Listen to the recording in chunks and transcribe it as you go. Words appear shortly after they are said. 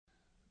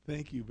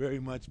Thank you very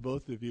much,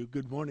 both of you.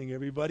 Good morning,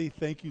 everybody.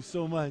 Thank you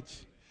so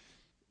much.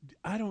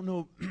 I don't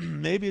know,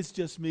 maybe it's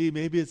just me,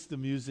 maybe it's the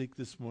music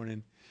this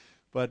morning,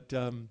 but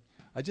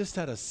I just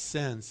had a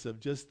sense of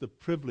just the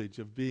privilege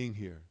of being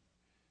here,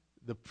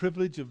 the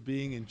privilege of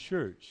being in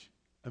church.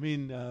 I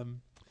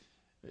mean,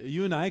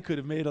 you and I could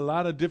have made a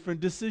lot of different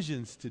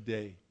decisions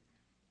today.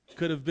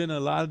 Could have been a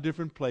lot of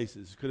different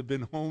places. Could have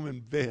been home in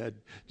bed,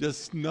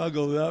 just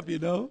snuggled up,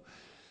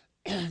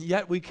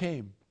 Yet we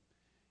came.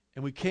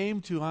 And we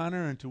came to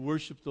honor and to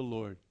worship the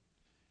Lord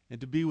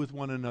and to be with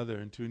one another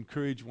and to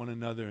encourage one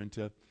another and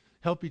to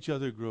help each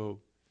other grow.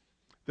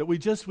 That we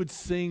just would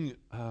sing,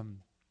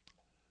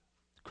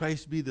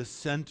 Christ be the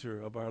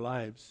center of our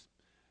lives.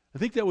 I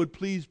think that would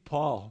please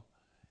Paul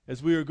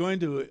as we are going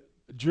to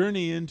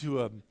journey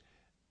into a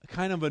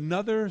kind of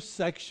another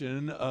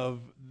section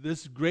of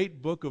this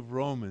great book of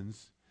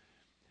Romans.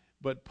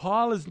 But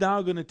Paul is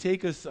now going to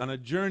take us on a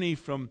journey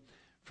from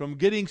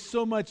getting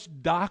so much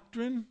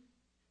doctrine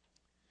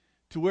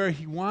to where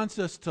he wants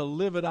us to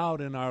live it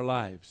out in our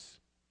lives.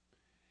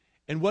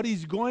 And what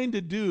he's going to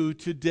do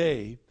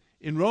today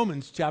in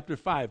Romans chapter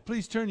 5.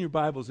 Please turn your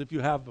Bibles if you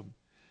have them.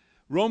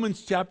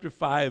 Romans chapter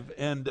 5,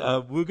 and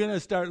we're going to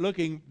start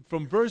looking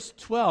from verse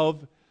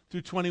 12 through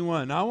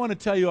 21. Now, I want to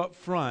tell you up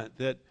front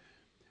that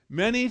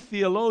many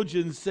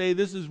theologians say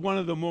this is one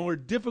of the more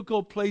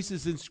difficult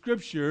places in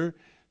Scripture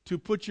to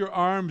put your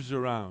arms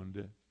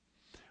around.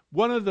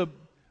 One of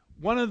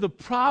the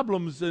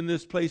problems in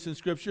this place in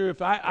Scripture,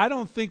 if I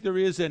don't think there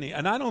is any,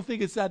 and I don't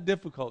think it's that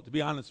difficult, to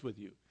be honest with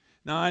you.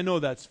 Now, I know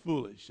that's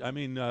foolish. I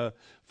mean,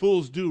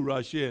 fools do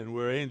rush in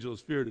where angels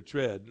fear to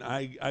tread.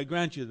 I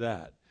grant you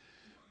that.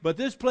 But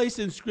this place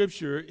in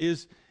Scripture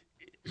is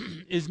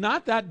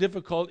not that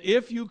difficult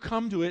if you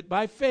come to it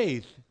by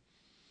faith.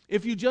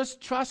 If you just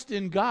trust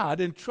in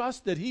God and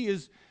trust that He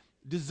is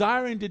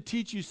desiring to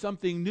teach you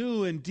something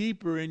new and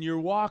deeper in your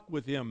walk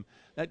with Him,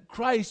 that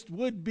Christ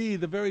would be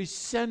the very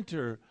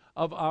center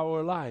of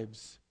our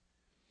lives.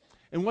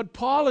 And what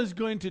Paul is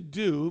going to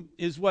do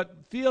is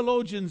what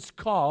theologians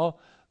call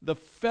the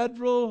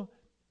federal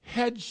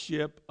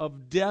headship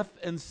of death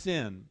and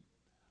sin.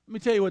 Let me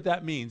tell you what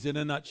that means in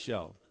a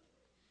nutshell.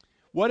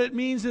 What it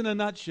means in a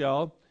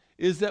nutshell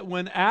is that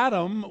when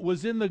Adam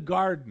was in the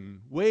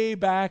garden way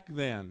back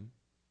then,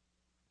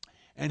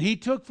 and he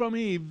took from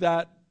Eve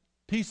that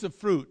piece of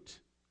fruit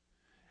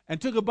and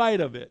took a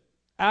bite of it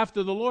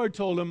after the Lord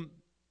told him,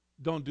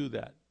 don't do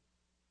that.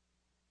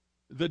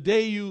 The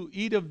day you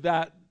eat of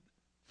that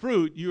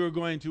fruit, you are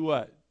going to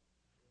what?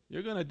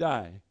 You're going to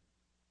die.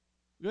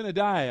 You're going to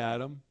die,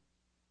 Adam.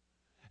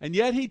 And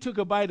yet he took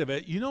a bite of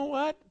it. You know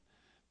what?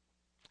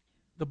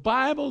 The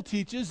Bible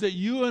teaches that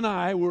you and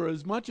I were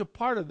as much a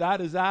part of that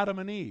as Adam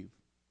and Eve.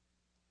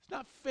 It's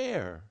not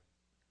fair.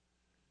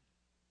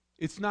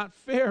 It's not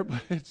fair,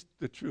 but it's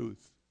the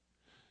truth.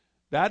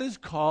 That is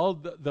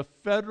called the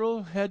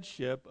federal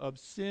headship of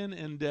sin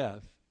and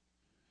death.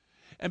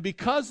 And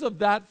because of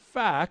that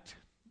fact,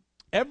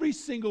 every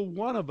single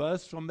one of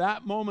us from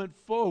that moment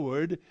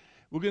forward,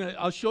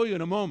 I'll show you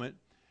in a moment,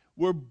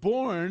 we're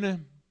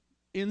born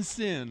in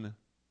sin.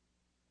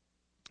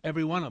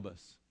 Every one of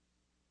us.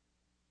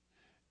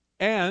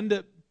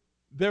 And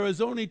there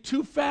is only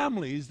two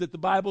families that the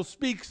Bible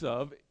speaks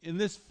of in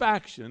this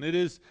faction. It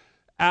is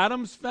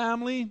Adam's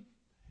family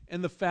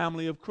and the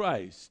family of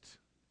Christ.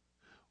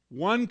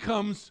 One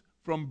comes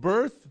from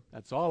birth,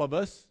 that's all of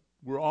us,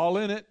 we're all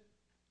in it.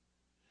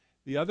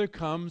 The other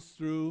comes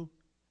through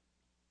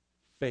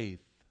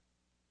faith.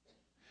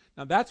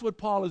 Now that's what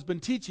Paul has been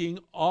teaching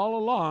all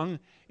along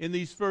in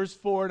these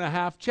first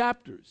 4.5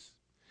 chapters.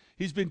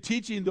 He's been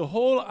teaching the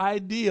whole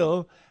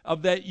ideal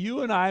of that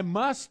you and I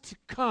must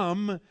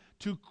come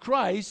to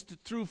Christ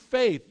through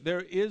faith.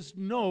 There is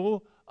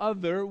no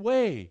other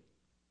way.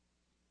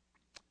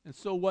 And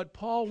so what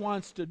Paul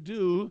wants to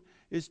do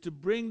is to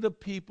bring the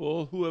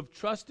people who have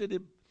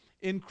trusted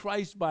in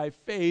Christ by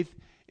faith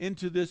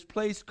into this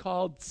place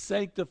called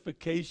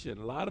sanctification.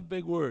 A lot of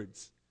big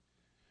words.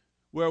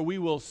 Where we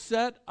will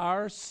set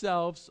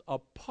ourselves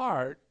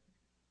apart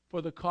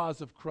for the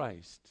cause of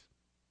Christ.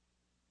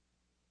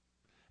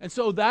 And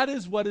so that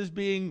is what is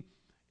being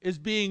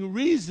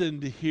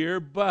reasoned here,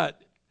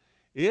 but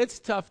it's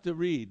tough to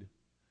read.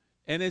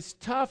 And it's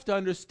tough to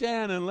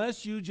understand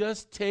unless you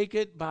just take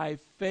it by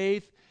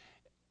faith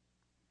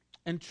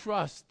and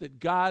trust that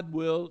God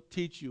will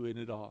teach you in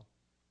it all.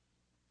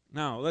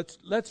 Now,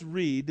 let's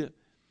read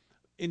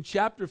in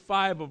chapter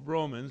 5 of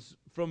Romans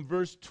from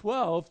verse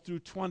 12 through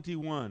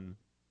 21.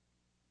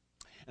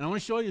 And I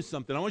want to show you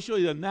something. I want to show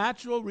you the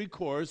natural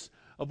recourse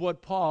of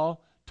what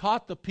Paul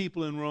taught the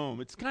people in Rome.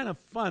 It's kind of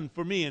fun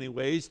for me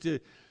anyways to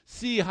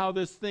see how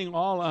this thing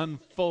all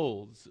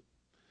unfolds.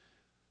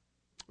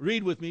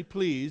 Read with me,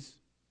 please.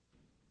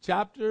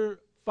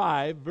 Chapter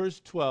 5, verse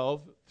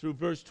 12 through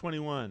verse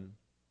 21.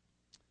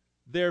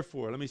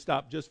 Therefore, let me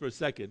stop just for a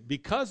second.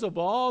 Because of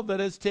all that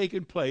has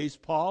taken place,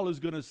 Paul is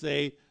going to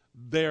say,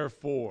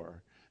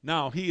 therefore.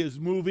 Now, he is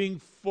moving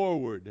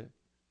forward.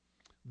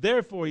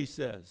 Therefore, he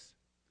says,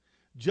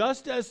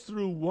 just as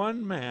through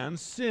one man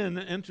sin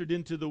entered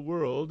into the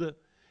world,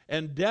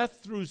 and death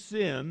through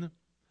sin,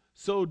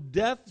 so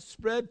death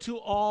spread to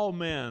all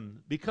men,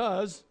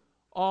 because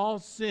all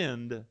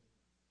sinned.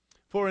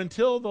 For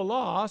until the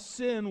law,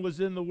 sin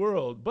was in the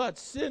world, but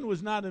sin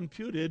was not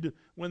imputed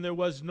when there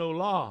was no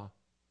law.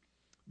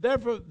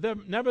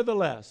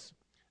 Nevertheless,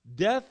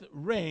 death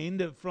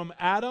reigned from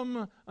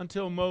Adam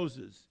until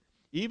Moses,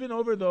 even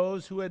over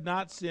those who had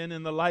not sinned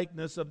in the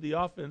likeness of the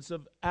offense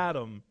of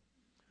Adam,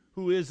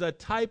 who is a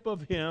type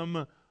of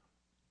him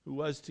who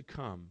was to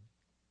come.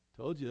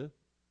 Told you,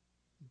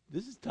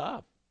 this is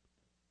tough.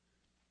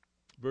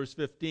 Verse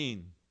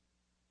 15,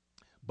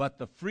 but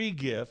the free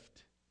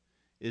gift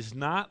is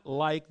not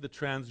like the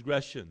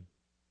transgression.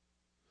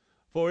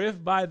 For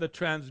if by the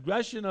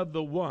transgression of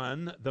the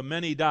one the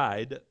many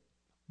died,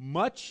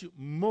 much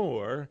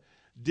more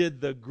did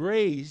the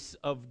grace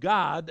of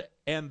God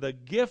and the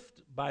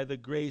gift by the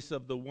grace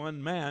of the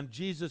one man,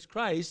 Jesus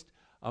Christ,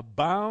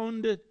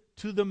 abound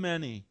to the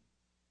many.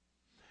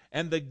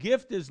 And the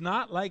gift is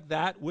not like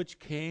that which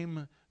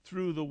came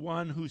through the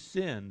one who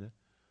sinned.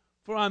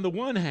 For on the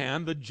one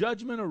hand, the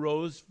judgment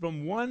arose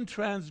from one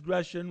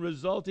transgression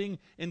resulting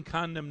in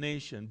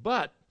condemnation.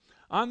 But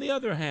on the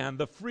other hand,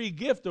 the free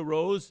gift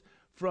arose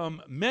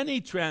from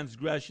many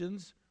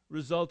transgressions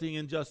resulting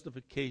in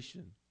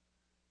justification.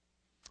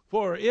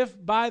 For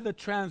if by the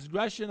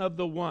transgression of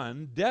the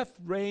one death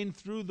reigned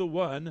through the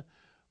one,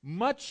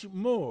 much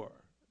more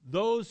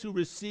those who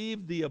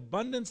receive the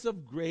abundance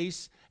of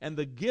grace and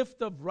the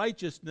gift of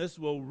righteousness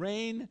will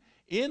reign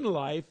in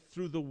life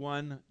through the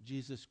one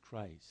Jesus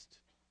Christ.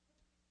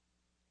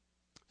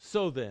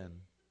 So then,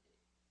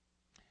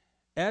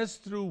 as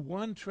through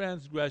one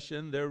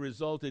transgression there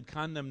resulted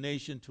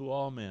condemnation to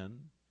all men,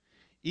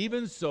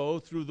 even so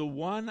through the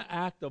one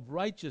act of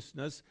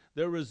righteousness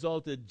there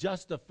resulted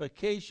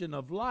justification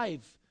of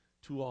life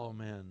to all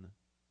men.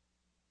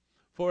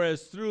 For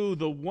as through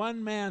the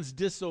one man's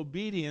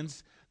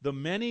disobedience the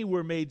many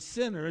were made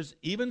sinners,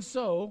 even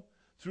so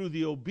through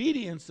the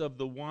obedience of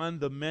the one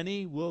the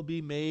many will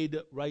be made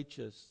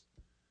righteous.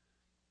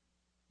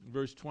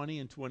 Verse 20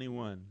 and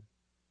 21.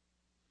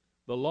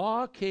 The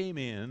law came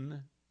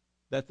in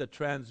that the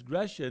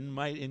transgression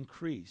might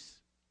increase.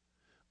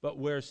 But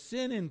where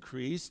sin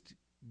increased,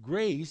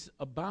 grace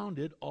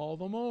abounded all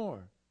the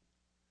more.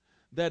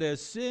 That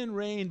as sin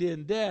reigned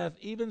in death,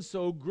 even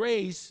so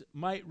grace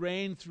might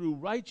reign through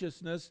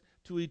righteousness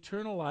to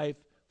eternal life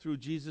through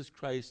Jesus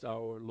Christ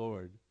our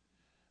Lord.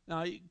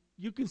 Now,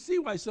 you can see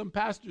why some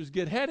pastors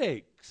get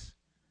headaches.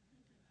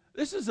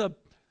 This is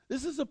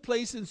a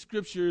place in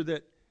Scripture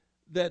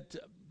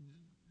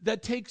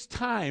that takes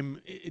time.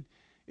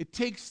 It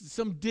takes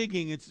some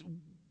digging. It's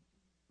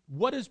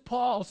what is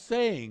Paul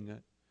saying?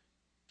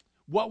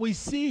 What we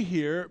see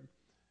here,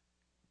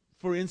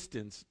 for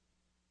instance,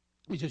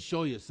 let me just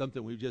show you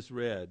something we've just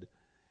read.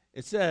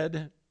 It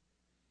said,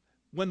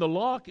 when the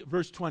law,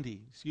 verse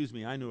 20, excuse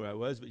me, I knew where I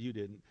was, but you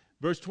didn't.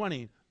 Verse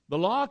 20, the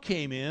law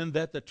came in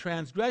that the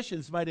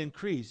transgressions might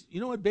increase.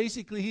 You know what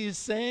basically he is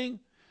saying?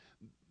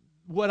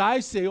 What I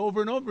say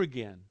over and over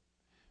again.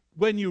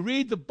 When you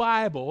read the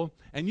Bible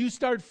and you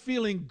start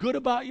feeling good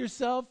about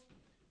yourself,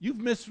 you've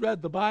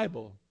misread the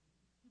Bible.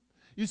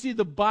 You see,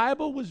 the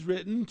Bible was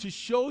written to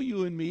show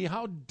you and me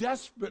how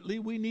desperately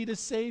we need a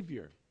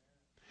Savior.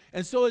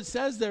 And so it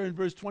says there in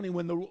verse 20,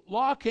 when the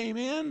law came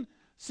in,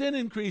 sin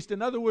increased.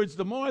 In other words,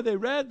 the more they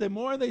read, the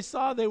more they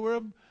saw there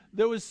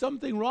was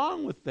something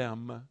wrong with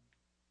them.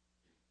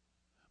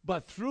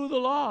 But through the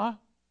law,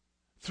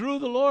 through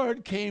the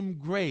Lord came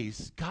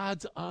grace,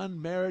 God's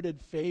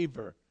unmerited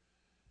favor,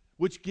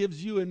 which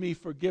gives you and me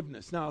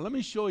forgiveness. Now, let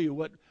me show you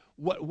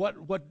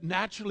what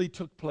naturally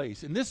took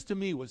place. And this to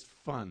me was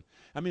fun.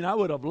 I mean, I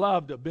would have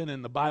loved to have been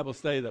in the Bible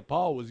study that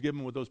Paul was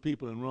giving with those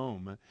people in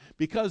Rome.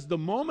 Because the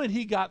moment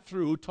he got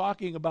through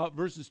talking about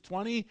verses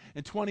 20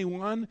 and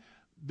 21,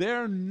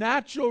 their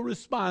natural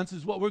response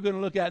is what we're going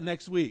to look at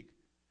next week.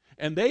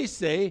 And they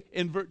say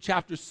in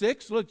chapter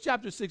 6, look,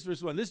 chapter 6,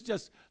 verse 1, this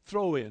just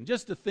throw in,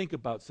 just to think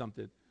about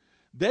something.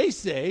 They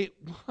say,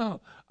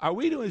 well, are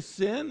we to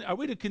sin? Are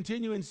we to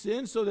continue in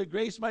sin so that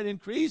grace might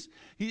increase?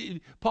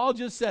 Paul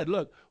just said,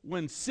 look,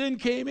 when sin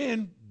came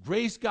in,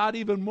 grace got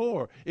even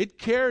more. It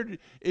cared,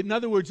 in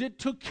other words, it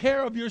took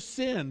care of your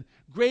sin.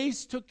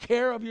 Grace took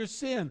care of your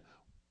sin.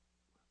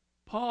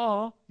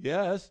 Paul,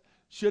 yes,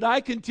 should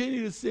I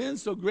continue to sin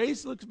so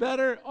grace looks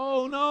better?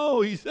 Oh,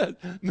 no, he said,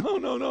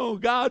 no,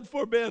 God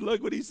forbid.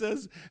 Look what he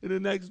says in the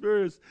next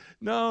verse.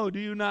 No, do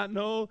you not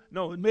know?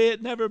 No, may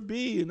it never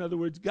be. In other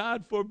words,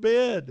 God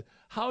forbid.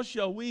 How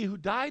shall we who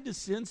died to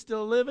sin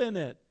still live in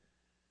it?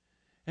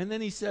 And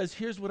then he says,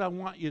 here's what I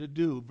want you to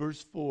do.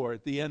 Verse 4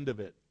 at the end of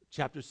it,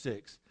 chapter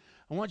 6.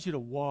 I want you to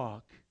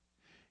walk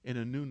in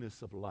a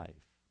newness of life.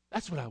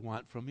 That's what I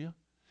want from you.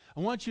 I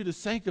want you to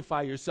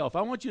sanctify yourself.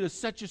 I want you to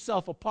set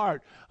yourself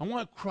apart. I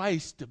want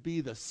Christ to be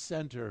the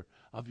center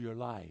of your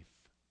life.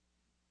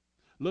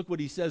 Look what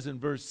he says in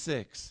verse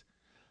 6.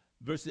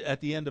 At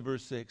the end of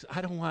verse 6.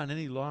 I don't want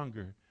any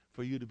longer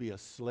for you to be a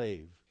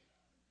slave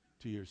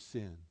to your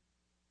sin.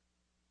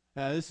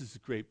 Now, this is a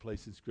great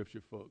place in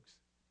Scripture, folks.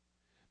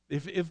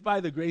 If by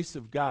the grace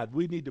of God,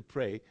 we need to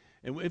pray,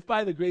 and if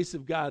by the grace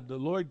of God, the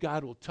Lord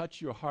God will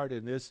touch your heart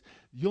in this,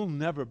 you'll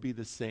never be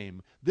the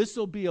same. This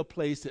will be a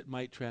place that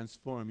might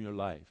transform your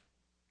life.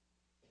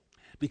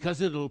 Because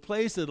it'll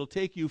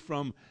take you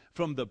from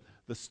the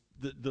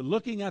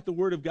looking at the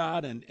Word of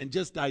God and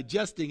just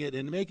digesting it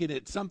and making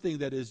it something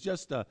that is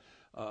just a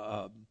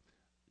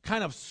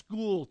kind of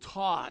school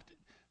taught,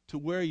 to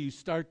where you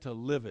start to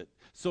live it.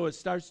 So it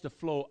starts to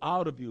flow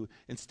out of you.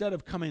 Instead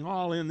of coming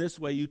all in this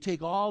way, you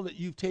take all that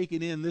you've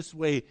taken in this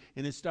way,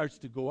 and it starts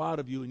to go out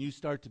of you, and you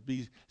start to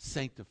be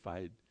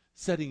sanctified,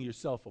 setting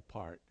yourself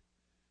apart.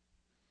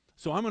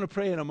 So I'm going to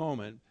pray in a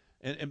moment,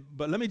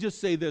 but let me just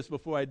say this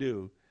before I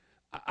do.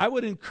 I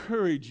would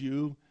encourage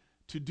you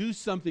to do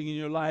something in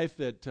your life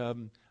that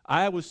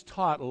I was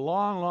taught a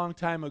long, long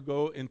time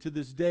ago, and to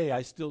this day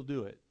I still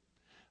do it.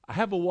 I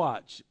have a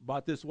watch.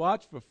 Bought this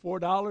watch for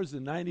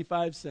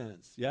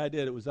 $4.95. Yeah, I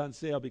did. It was on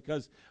sale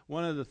because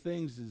one of the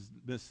things is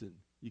missing.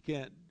 You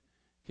can't.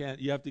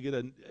 You have to get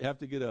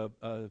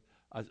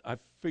I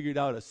figured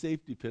out a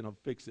safety pin will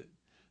fix it.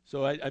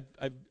 So I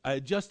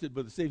adjusted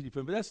with a safety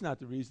pin, but that's not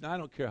the reason. I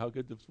don't care how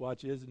good this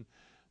watch is. And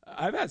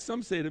I've had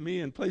some say to me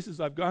in places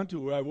I've gone to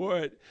where I wore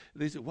it,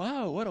 they say,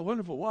 "Wow, what a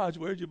wonderful watch.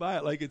 Where'd you buy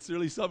it?" Like it's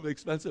really something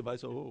expensive. I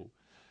said, "Oh,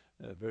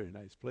 a very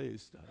nice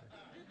place.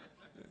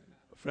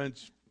 A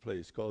French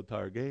place called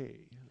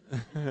Target."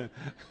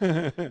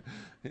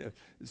 Yeah.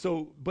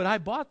 So, but I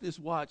bought this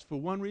watch for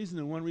one reason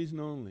and one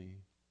reason only.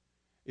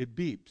 It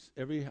beeps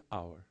every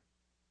hour.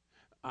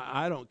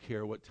 I don't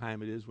care what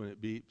time it is when it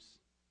beeps.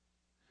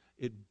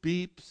 It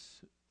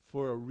beeps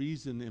for a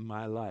reason in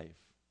my life.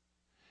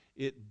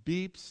 It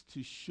beeps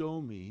to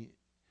show me,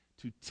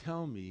 to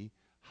tell me,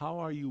 how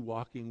are you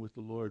walking with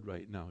the Lord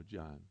right now,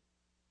 John?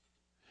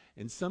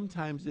 And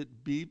sometimes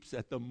it beeps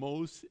at the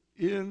most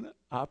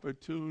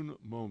inopportune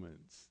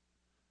moments.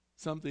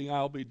 Something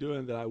I'll be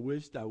doing that I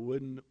wished I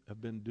wouldn't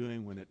have been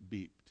doing when it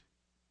beeped.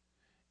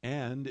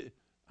 And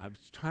I'm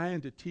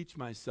trying to teach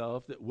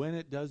myself that when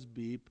it does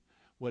beep,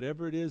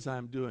 whatever it is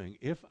I'm doing,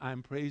 if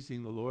I'm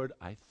praising the Lord,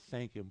 I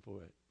thank Him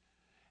for it.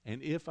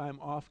 And if I'm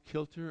off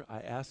kilter, I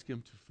ask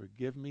Him to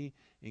forgive me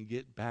and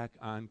get back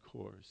on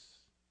course.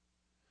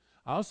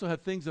 I also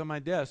have things on my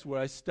desk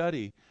where I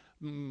study.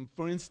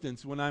 For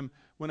instance, when I'm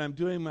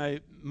doing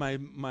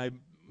my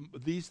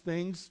these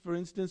things, for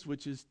instance,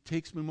 which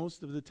takes me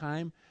most of the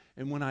time,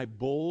 and when I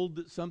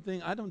bold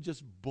something, I don't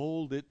just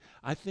bold it.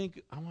 I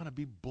think I want to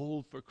be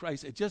bold for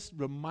Christ. It just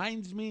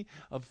reminds me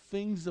of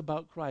things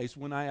about Christ.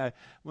 When I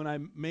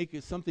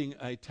make something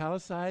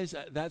italicized,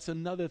 that's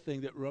another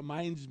thing that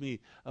reminds me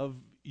of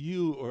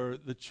you or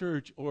the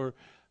church, or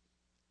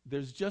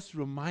there's just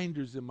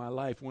reminders in my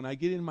life. When I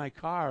get in my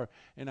car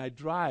and I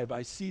drive,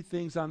 I see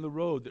things on the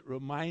road that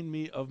remind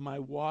me of my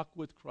walk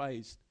with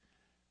Christ.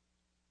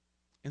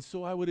 And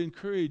so I would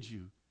encourage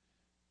you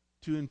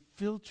to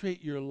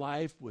infiltrate your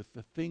life with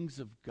the things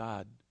of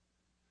God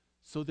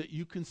so that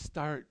you can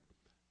start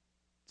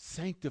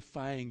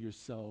sanctifying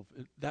yourself.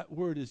 That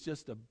word is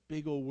just a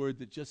big old word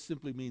that just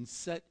simply means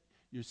set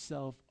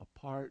yourself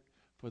apart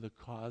for the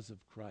cause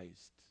of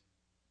Christ,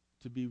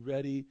 to be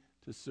ready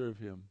to serve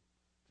Him.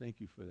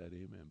 Thank you for that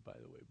amen, by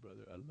the way,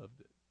 brother. I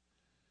loved it.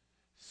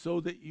 So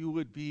that you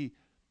would be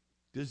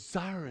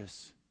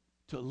desirous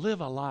to live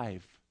a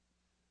life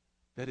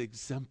that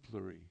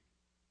exemplary.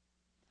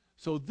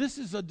 So this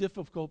is a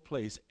difficult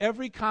place.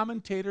 Every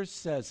commentator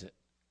says it.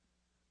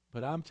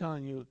 But I'm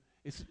telling you,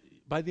 it's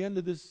by the end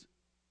of this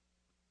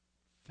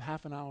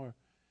half an hour,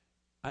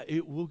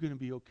 we're going to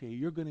be okay.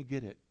 You're going to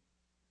get it.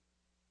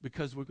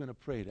 Because we're going to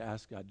pray to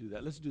ask God to do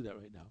that. Let's do that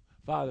right now.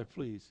 Father,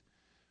 please.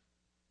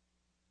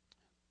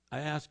 I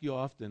ask you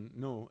often,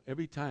 no,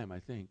 every time I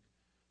think,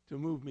 to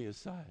move me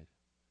aside.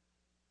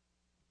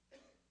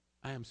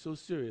 I am so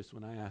serious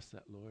when I ask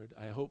that, Lord.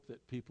 I hope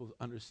that people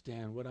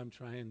understand what I'm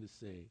trying to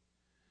say.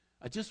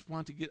 I just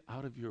want to get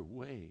out of your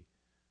way.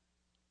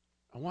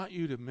 I want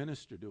you to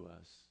minister to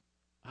us.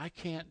 I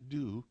can't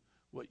do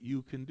what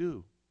you can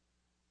do.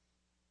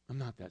 I'm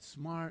not that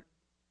smart.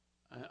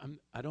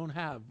 I don't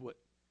have what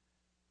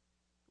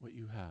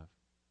you have.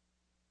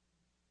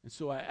 And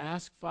so I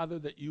ask, Father,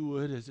 that you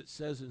would, as it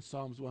says in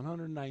Psalms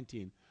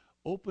 119,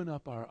 open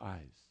up our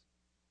eyes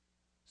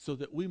so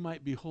that we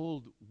might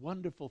behold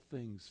wonderful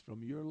things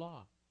from your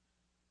law.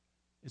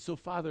 And so,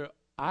 Father,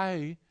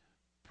 I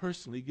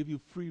personally give you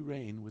free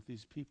rein with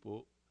these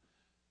people.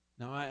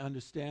 Now, I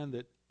understand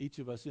that each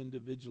of us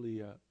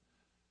individually,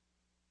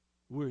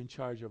 we're in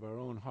charge of our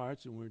own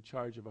hearts and we're in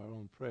charge of our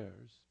own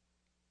prayers.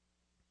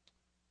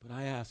 But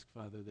I ask,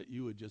 Father, that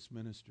you would just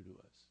minister to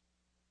us.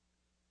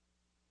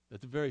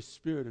 That the very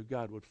Spirit of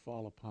God would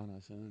fall upon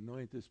us and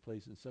anoint this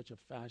place in such a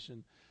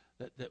fashion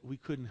that we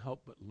couldn't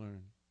help but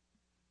learn.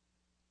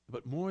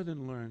 But more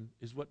than learn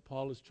is what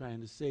Paul is trying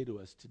to say to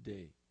us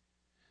today.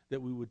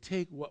 That we would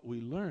take what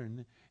we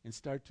learn and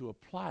start to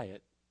apply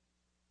it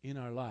in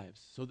our lives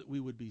so that we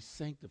would be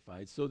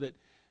sanctified. So that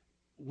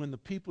when the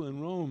people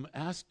in Rome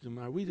asked him,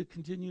 are we to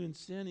continue in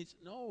sin? He said,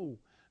 no,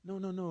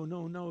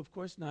 of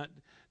course not.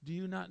 Do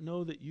you not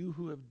know that you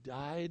who have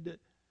died,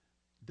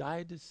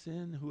 died to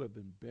sin, who have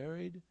been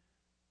buried,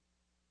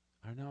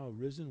 are now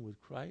risen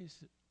with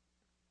Christ.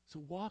 So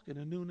walk in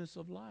a newness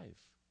of life.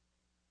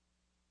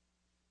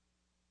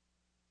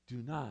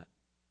 Do not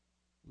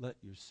let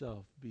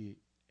yourself be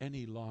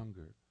any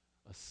longer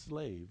a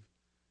slave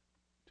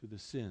to the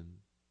sin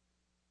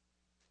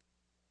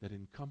that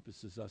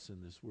encompasses us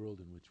in this world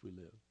in which we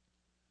live.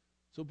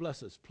 So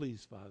bless us,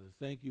 please, Father.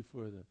 Thank you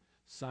for the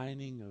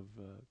signing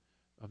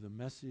of the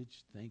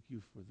message. Thank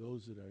you for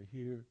those that are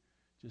here.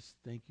 Just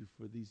thank you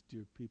for these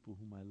dear people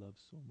whom I love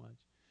so much.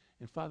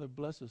 And Father,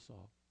 bless us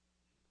all.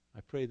 I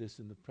pray this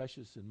in the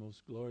precious and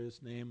most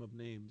glorious name of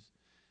names.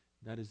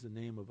 That is the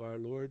name of our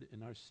Lord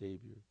and our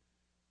Savior,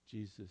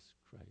 Jesus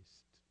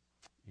Christ.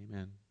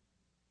 Amen.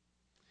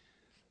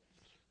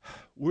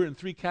 We're in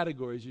three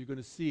categories you're going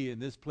to see in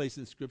this place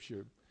in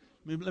Scripture.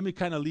 Let me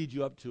kind of lead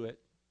you up to it.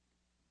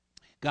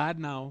 God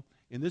now,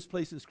 in this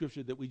place in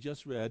Scripture that we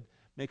just read,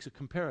 makes a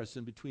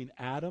comparison between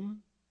Adam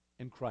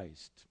and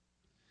Christ.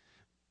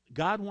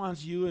 God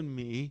wants you and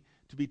me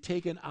to be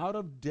taken out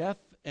of death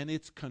and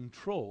its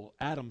control,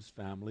 Adam's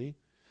family,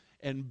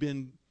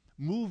 and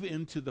move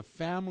into the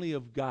family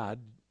of God,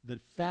 the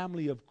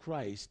family of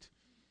Christ.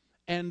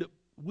 And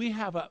we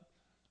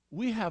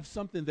have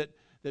something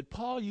that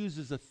Paul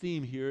uses a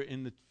theme here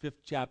in the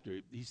 5th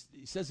chapter. He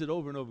says it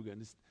over and over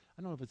again.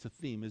 I don't know if it's a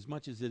theme as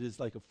much as it is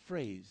like a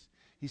phrase.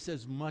 He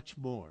says much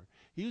more.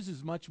 He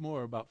uses much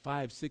more about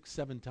 5, 6,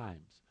 7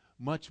 times.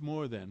 Much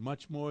more than,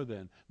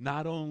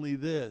 not only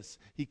this.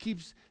 He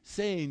keeps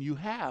saying you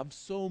have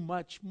so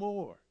much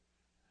more.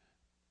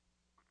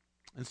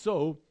 And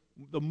so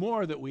the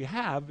more that we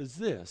have is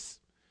this.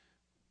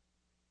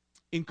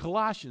 In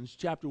Colossians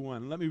chapter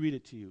 1, let me read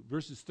it to you,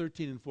 verses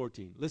 13 and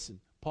 14. Listen,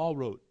 Paul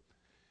wrote,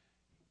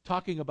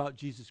 talking about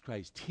Jesus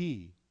Christ,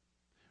 He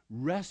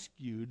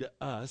rescued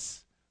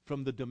us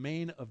from the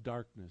domain of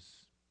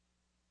darkness.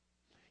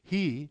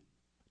 He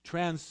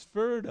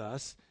transferred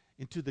us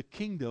into the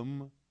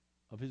kingdom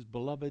of His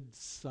beloved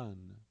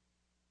Son,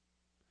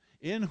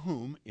 in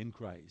whom, in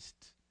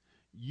Christ,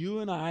 you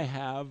and I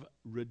have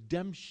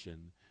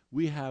redemption.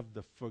 We have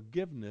the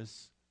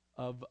forgiveness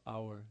of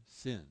our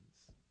sins.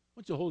 I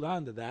want you to hold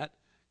on to that,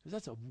 because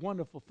that's a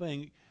wonderful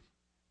thing.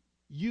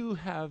 You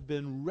have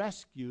been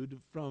rescued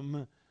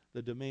from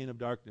the domain of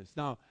darkness.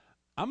 Now,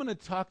 I'm going to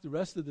talk the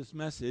rest of this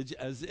message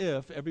as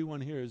if everyone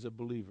here is a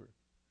believer.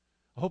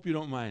 I hope you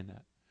don't mind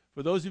that.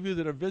 For those of you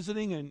that are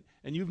visiting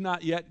and you've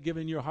not yet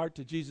given your heart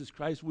to Jesus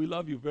Christ, we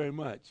love you very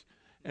much.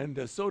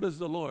 And so does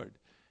the Lord.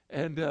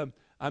 And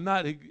I'm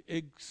not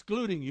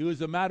excluding you.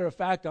 As a matter of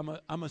fact,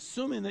 I'm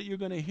assuming that you're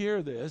going to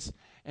hear this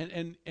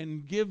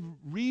and give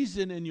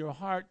reason in your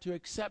heart to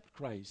accept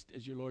Christ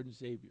as your Lord and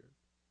Savior.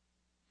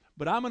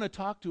 But I'm going to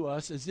talk to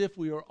us as if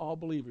we are all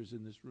believers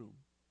in this room.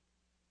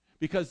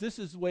 Because this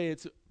is the way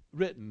it's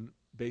written,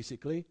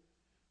 basically.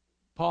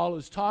 Paul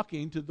is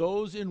talking to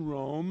those in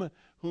Rome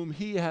whom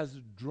he has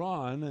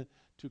drawn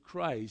to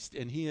Christ,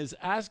 and he is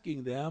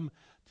asking them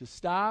to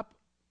stop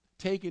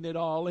taking it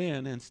all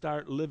in and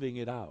start living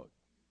it out.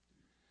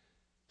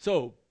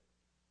 So,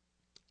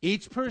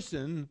 each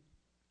person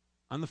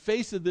on the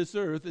face of this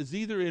earth is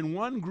either in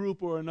one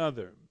group or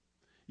another.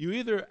 You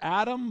either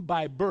Adam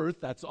by birth,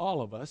 that's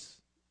all of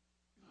us,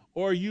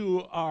 or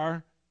you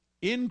are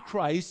in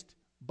Christ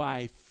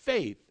by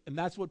faith. And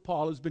that's what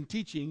Paul has been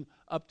teaching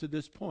up to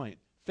this point.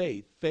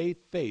 Faith, faith,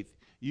 faith.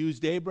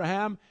 Used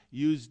Abraham,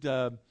 used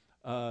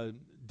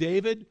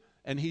David,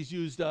 and he's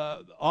used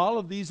all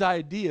of these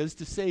ideas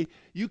to say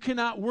you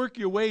cannot work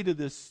your way to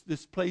this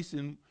place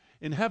in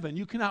heaven.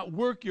 You cannot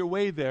work your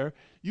way there.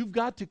 You've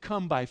got to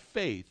come by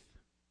faith.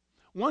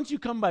 Once you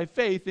come by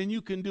faith, then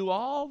you can do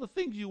all the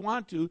things you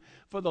want to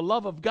for the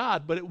love of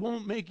God, but it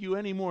won't make you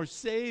any more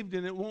saved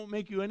and it won't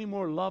make you any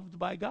more loved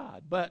by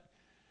God. But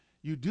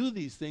you do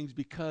these things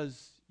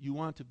because you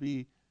want to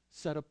be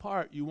set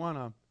apart. You want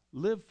to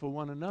live for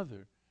one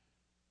another.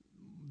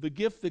 The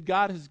gift that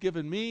God has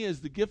given me is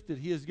the gift that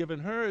He has given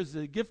her, is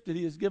the gift that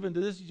He has given to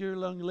this dear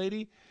young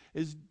lady,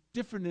 is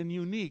different and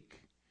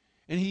unique.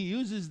 And He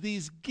uses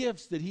these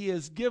gifts that He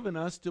has given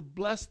us to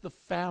bless the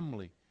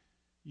family,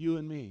 you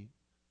and me.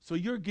 So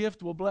your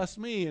gift will bless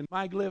me, and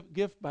my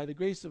gift, by the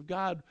grace of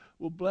God,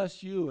 will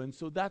bless you. And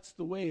so that's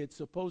the way it's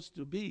supposed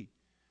to be.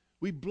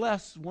 We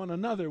bless one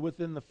another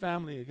within the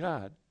family of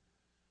God.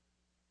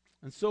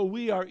 And so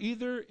we are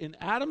either in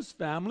Adam's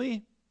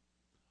family,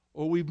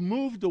 or we've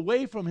moved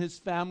away from his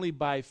family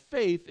by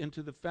faith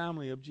into the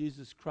family of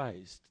Jesus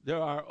Christ.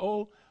 There are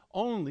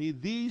only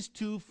these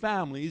two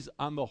families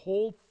on the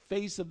whole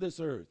face of this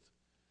earth.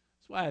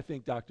 That's why I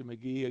think Dr.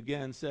 McGee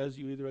again says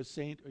you're either a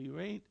saint or you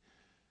ain't.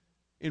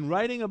 In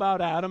writing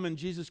about Adam and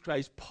Jesus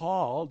Christ,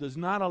 Paul does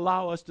not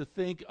allow us to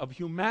think of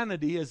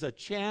humanity as a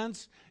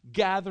chance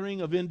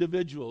gathering of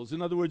individuals.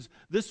 In other words,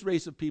 this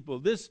race of people,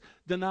 this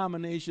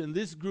denomination,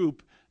 this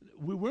group,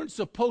 we weren't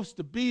supposed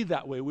to be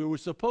that way. We were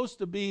supposed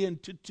to be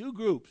into two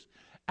groups.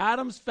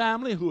 Adam's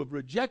family, who have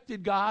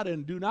rejected God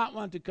and do not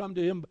want to come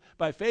to Him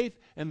by faith,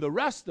 and the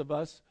rest of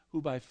us who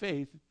by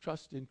faith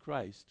trust in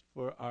Christ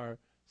for our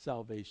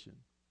salvation.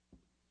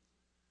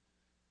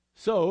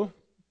 So,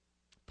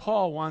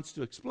 Paul wants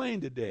to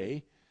explain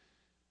today.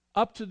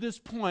 Up to this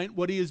point,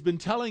 what he has been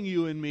telling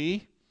you and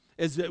me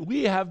is that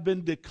we have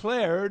been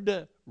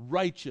declared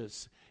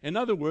righteous. In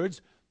other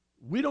words,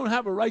 we don't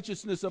have a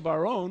righteousness of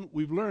our own.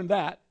 We've learned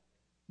that.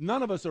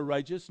 None of us are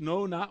righteous.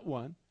 No, not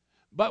one.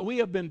 But we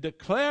have been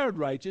declared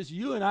righteous.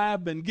 You and I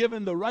have been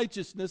given the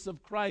righteousness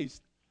of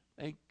Christ.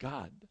 Thank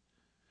God.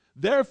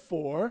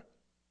 Therefore,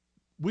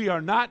 we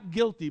are not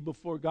guilty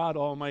before God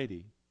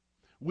Almighty.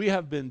 We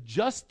have been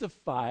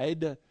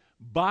justified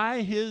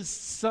by His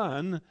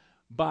Son,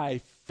 by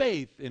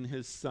faith in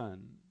His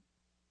Son.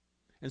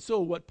 And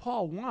so what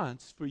Paul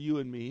wants for you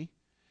and me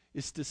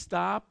is to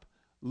stop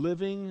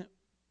living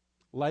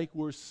like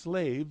we're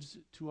slaves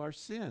to our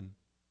sin.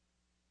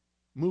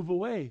 Move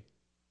away.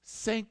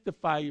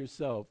 Sanctify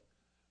yourself.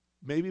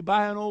 Maybe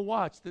buy an old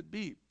watch that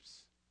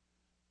beeps.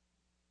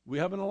 We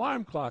have an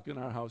alarm clock in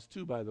our house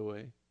too, by the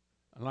way.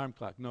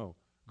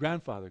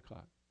 Grandfather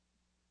clock.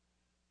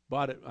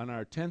 Bought it on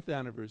our 10th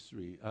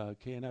anniversary.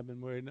 Kay and I have been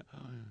married now.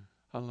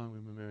 How long have we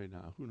been married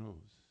now? Who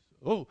knows?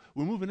 Oh,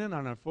 we're moving in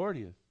on our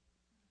 40th.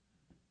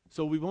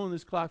 So we've owned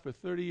this clock for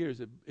 30 years.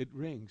 It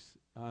rings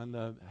on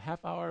the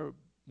half hour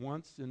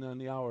once and on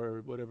the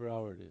hour, whatever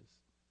hour it is.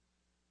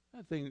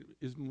 That thing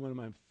is one of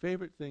my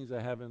favorite things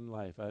I have in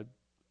life.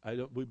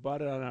 We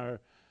bought it on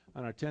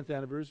our 10th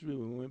anniversary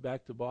when we went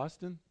back to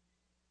Boston.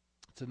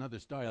 It's another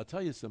story. I'll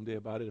tell you someday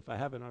about it if I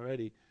haven't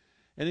already.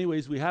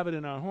 Anyways, we have it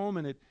in our home,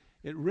 and it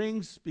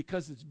rings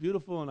because it's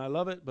beautiful and I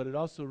love it, but it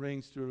also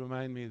rings to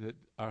remind me that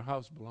our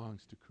house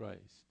belongs to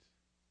Christ.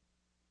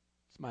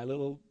 It's my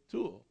little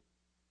tool.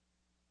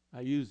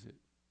 I use it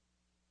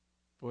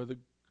for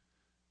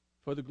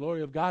the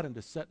glory of God and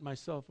to set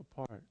myself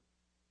apart.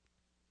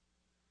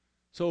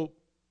 So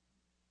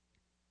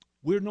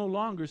we're no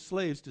longer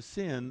slaves to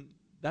sin.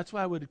 That's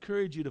why I would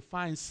encourage you to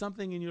find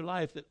something in your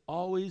life that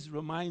always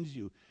reminds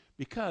you,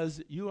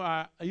 because you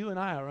and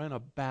I are in a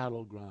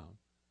battleground.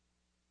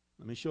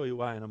 Let me show you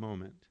why in a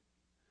moment.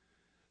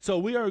 So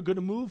we are going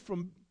to move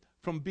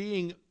from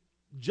being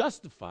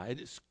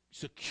justified,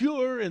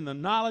 secure in the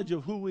knowledge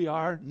of who we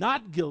are,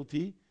 not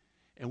guilty,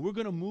 and we're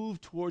going to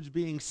move towards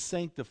being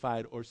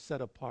sanctified or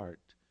set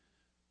apart.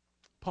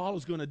 Paul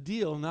is going to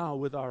deal now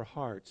with our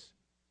hearts,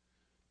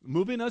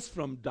 moving us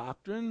from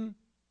doctrine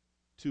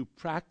to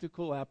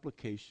practical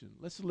application.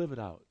 Let's live it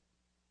out.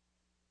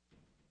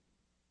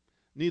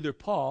 Neither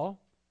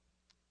Paul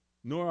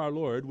nor our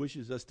Lord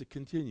wishes us to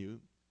continue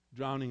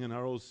drowning in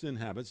our old sin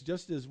habits,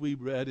 just as we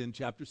read in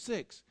chapter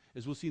 6,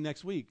 as we'll see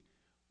next week.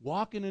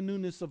 Walk in a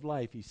newness of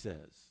life, he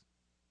says.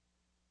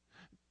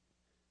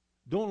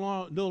 No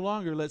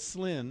longer let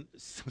Slin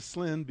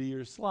be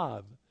your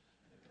Slav.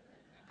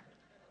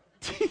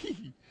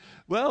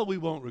 Well, we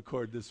won't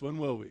record this one,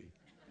 will we?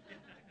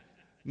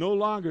 No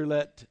longer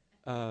let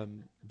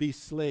be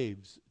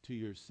slaves to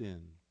your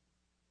sin.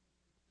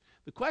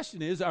 The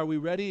question is, are we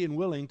ready and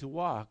willing to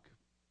walk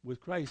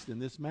with Christ in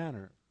this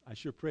manner? I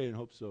sure pray and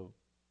hope so.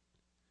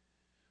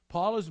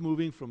 Paul is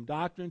moving from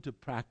doctrine to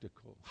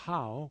practical.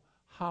 How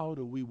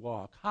do we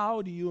walk?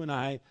 How do you and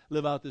I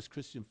live out this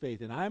Christian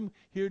faith? And I'm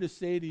here to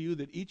say to you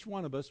that each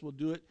one of us will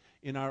do it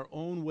in our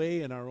own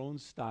way, in our own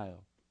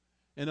style.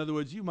 In other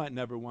words, you might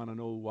never want an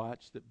old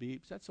watch that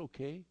beeps. That's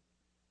okay.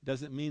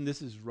 Doesn't mean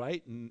this is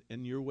right and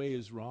your way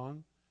is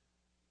wrong.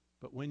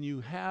 But when you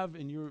have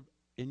in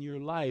your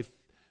life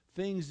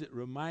things that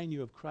remind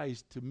you of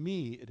Christ, to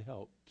me it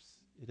helps.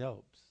 It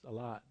helps a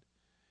lot.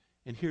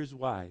 And here's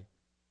why.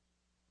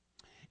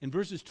 In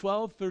verses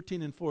 12,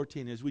 13, and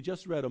 14, as we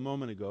just read a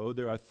moment ago,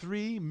 there are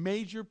three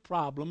major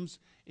problems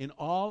in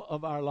all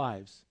of our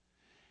lives.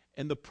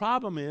 And the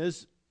problem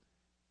is,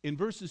 in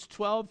verses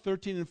 12,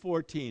 13, and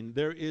 14,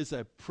 there is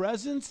a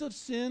presence of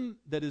sin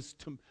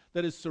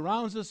that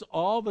surrounds us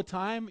all the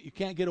time. You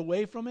can't get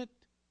away from it.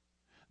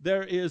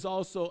 There is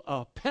also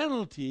a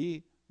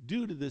penalty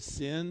due to this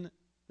sin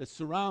that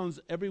surrounds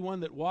everyone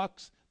that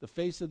walks the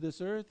face of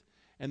this earth.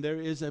 And there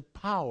is a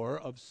power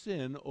of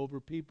sin over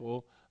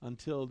people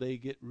until they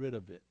get rid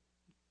of it.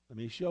 Let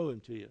me show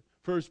them to you.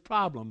 First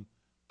problem,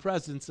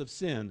 presence of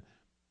sin.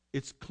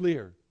 It's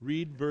clear.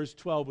 Read verse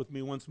 12 with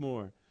me once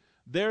more.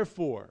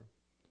 Therefore,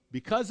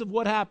 because of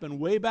what happened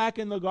way back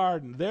in the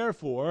garden,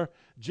 therefore,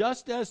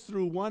 just as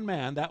through one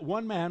man, that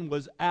one man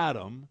was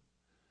Adam,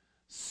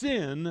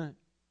 sin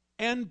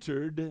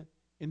entered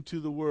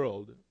into the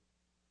world.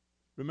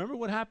 Remember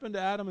what happened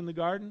to Adam in the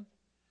garden?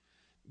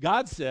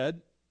 God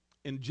said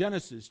in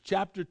Genesis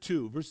chapter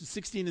 2, verses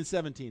 16 and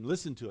 17,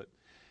 listen to it.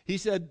 He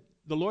said,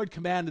 the Lord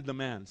commanded the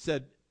man,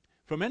 said,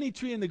 from any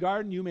tree in the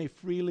garden you may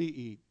freely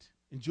eat.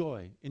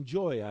 Enjoy,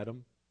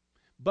 Adam.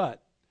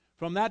 But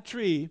from that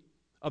tree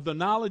of the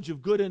knowledge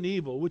of good and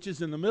evil, which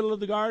is in the middle of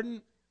the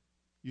garden,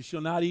 you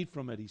shall not eat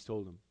from it, he's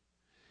told him.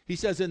 He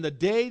says, in the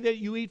day that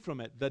you eat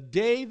from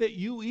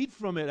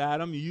it,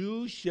 Adam,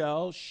 you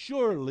shall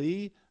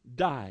surely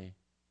die.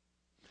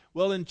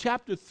 Well, in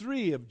chapter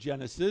 3 of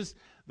Genesis,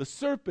 the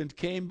serpent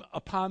came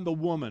upon the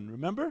woman,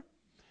 remember?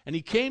 And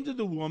he came to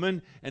the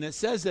woman, and it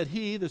says that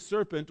he, the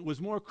serpent,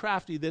 was more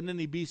crafty than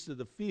any beast of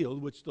the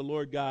field which the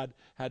Lord God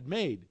had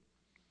made.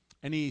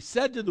 And he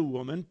said to the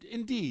woman,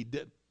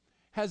 indeed,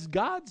 has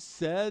God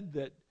said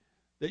that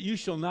you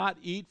shall not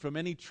eat from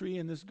any tree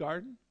in this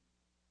garden?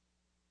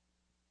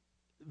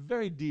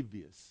 Very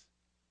devious.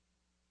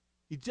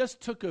 He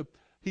just took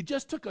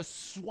a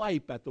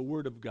swipe at the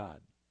word of God.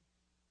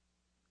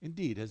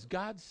 Indeed, has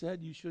God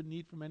said you shouldn't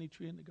eat from any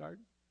tree in the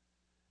garden?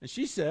 And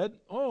she said,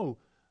 oh,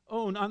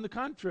 on the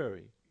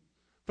contrary.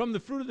 From the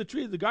fruit of the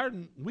tree of the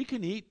garden, we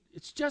can eat.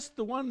 It's just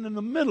the one in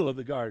the middle of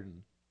the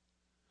garden.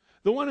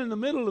 The one in the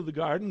middle of the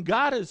garden,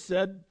 God has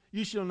said,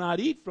 you shall not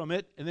eat from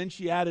it. And then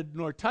she added,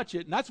 nor touch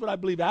it. And that's what I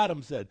believe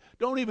Adam said.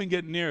 Don't even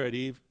get near it,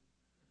 Eve.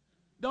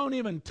 Don't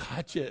even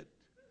touch it.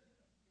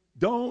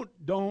 Don't.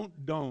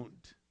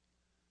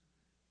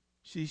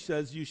 She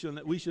says,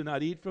 we shall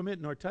not eat from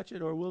it, nor touch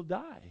it, or we'll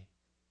die.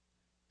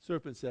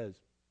 Serpent says,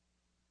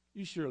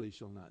 you surely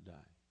shall not die.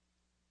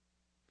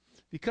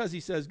 Because he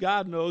says,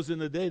 God knows in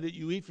the day that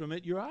you eat from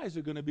it, your eyes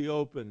are going to be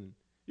open.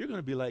 You're going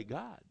to be like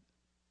God.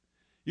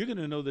 You're going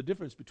to know the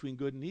difference between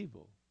good and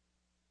evil.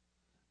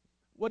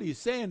 What he's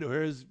saying to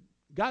her is,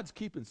 God's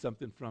keeping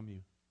something from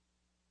you.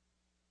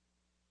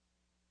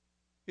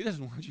 He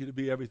doesn't want you to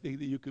be everything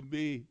that you can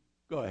be.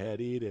 Go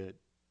ahead, eat it.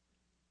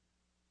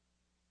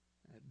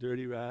 That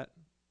dirty rat.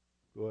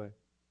 Boy.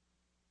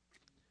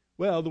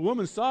 Well, the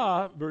woman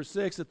saw, verse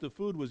 6, that the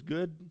food was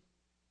good.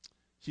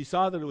 She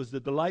saw that it was the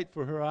delight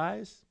for her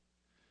eyes.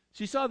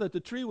 She saw that the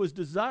tree was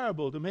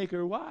desirable to make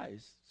her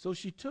wise. So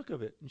she took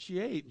of it, and she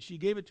ate, and she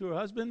gave it to her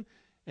husband,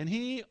 and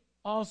he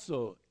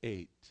also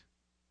ate.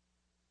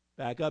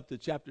 Back up to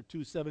chapter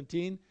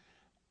 2:17.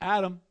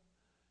 Adam,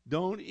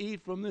 don't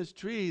eat from this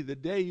tree. The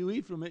day you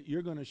eat from it,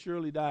 you're going to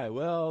surely die.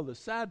 Well, the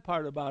sad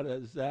part about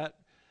it is that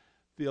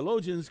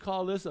theologians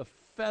call this a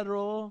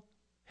federal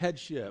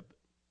headship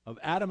of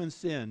Adam and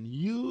sin.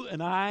 You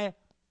and I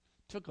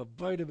took a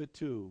bite of it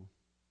too.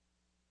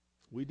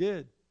 We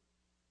did.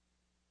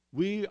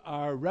 We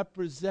are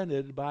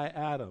represented by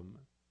Adam.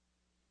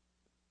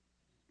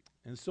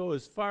 And so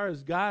as far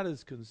as God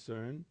is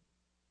concerned,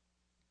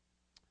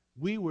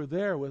 we were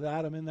there with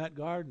Adam in that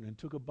garden and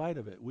took a bite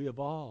of it. We have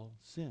all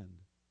sinned.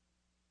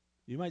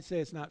 You might say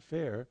it's not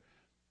fair.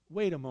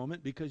 Wait a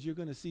moment, because you're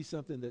going to see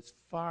something that's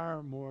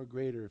far more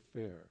greater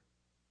fair.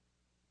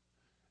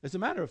 As a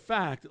matter of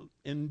fact,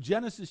 in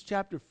Genesis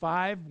chapter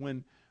 5,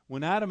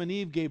 when Adam and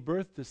Eve gave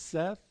birth to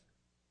Seth,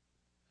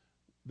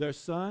 their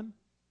son,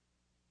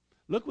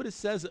 look what it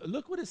says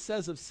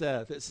of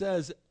Seth. It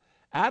says,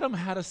 Adam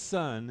had a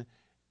son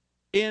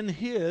in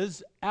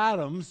his,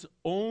 Adam's,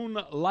 own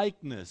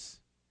likeness,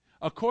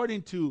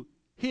 according to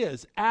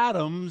his,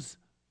 Adam's,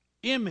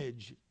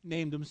 image,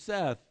 named him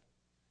Seth.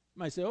 You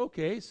might say,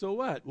 okay, so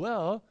what?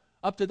 Well,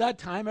 up to that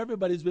time,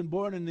 everybody's been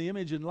born in the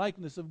image and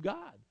likeness of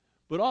God.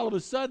 But all of a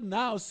sudden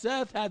now,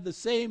 Seth had the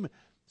same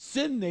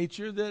sin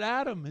nature that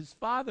Adam, his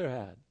father,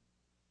 had.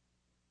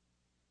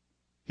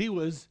 He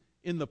was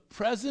in the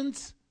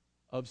presence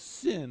of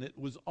sin. It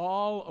was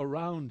all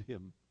around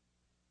him.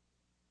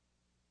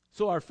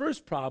 So our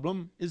first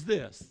problem is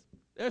this.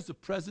 There's the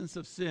presence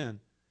of sin.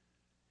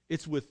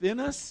 It's within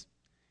us.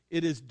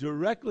 It is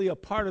directly a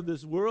part of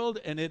this world,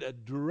 and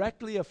it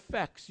directly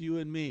affects you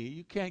and me.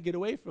 You can't get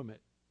away from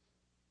it.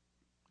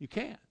 You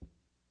can't.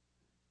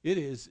 It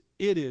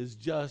is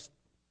just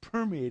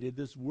permeated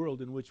this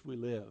world in which we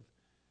live.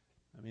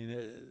 I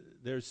mean,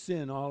 there's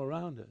sin all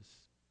around us.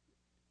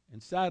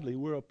 And sadly,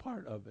 we're a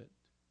part of it.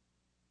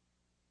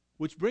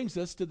 Which brings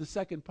us to the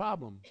second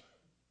problem.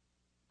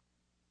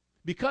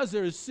 Because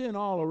there is sin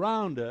all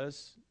around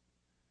us,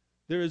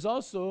 there is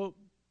also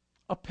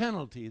a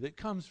penalty that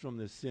comes from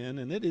this sin,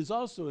 and it is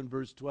also in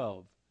verse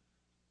 12.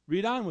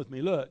 Read on with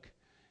me. Look.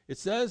 It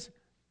says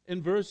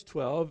in verse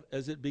 12,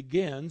 as it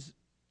begins,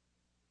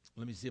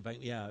 let me see if I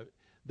can,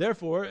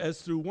 therefore,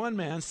 as through one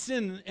man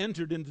sin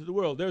entered into the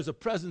world. There's a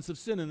presence of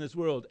sin in this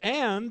world.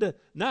 And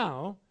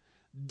now,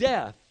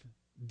 death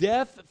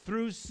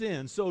through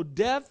sin. So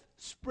death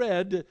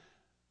spread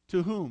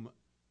to whom?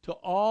 To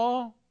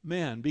all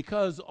men,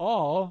 because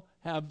all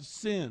have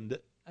sinned.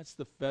 That's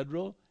the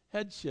federal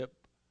headship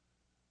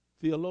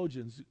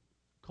theologians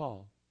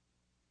call.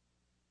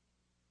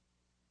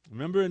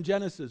 Remember in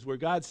Genesis where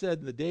God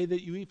said, the day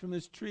that you eat from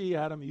this tree,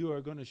 Adam, you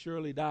are going to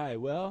surely die.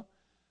 Well,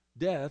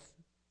 death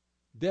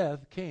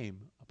came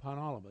upon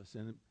all of us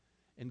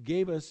and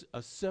gave us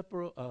a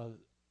separate,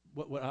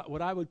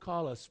 what I would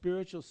call a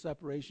spiritual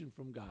separation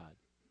from God.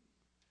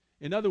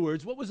 In other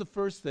words, what was the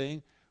first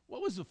thing?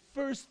 What was the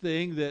first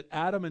thing that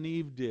Adam and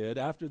Eve did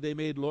after they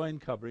made loin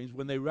coverings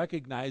when they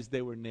recognized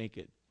they were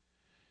naked?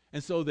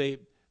 And so they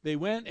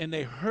went and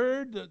they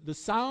heard the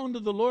sound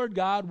of the Lord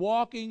God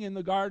walking in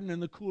the garden in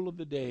the cool of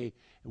the day.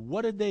 And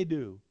what did they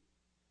do?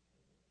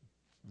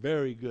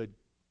 Very good.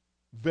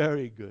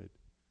 Very good.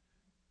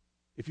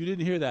 If you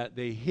didn't hear that,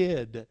 they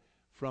hid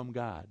from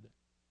God.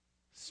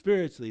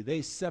 Spiritually,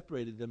 they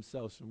separated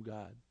themselves from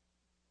God.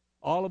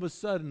 All of a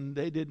sudden,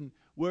 they didn't,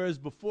 whereas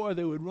before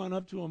they would run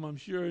up to him, I'm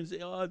sure, and say,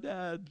 oh,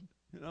 Dad,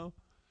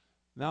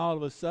 Now all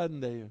of a sudden,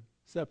 they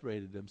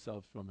separated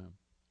themselves from him.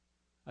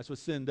 That's what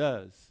sin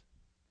does.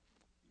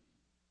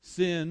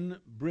 sin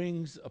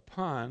brings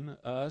upon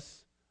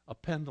us a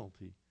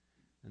penalty,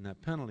 and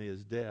that penalty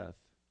is death.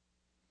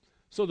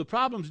 So the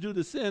problems due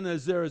to sin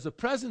is there is a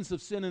presence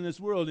of sin in this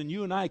world, and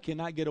you and I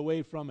cannot get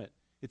away from it.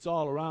 It's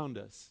all around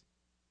us.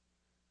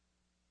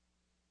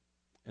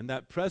 And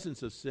that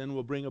presence of sin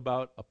will bring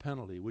about a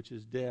penalty, which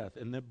is death.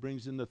 And that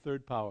brings in the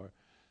third problem,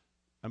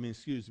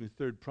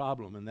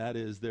 and that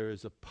is there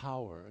is a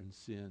power in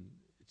sin.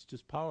 It's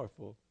just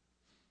powerful.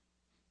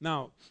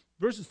 Now,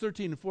 verses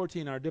 13 and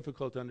 14 are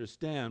difficult to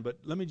understand, but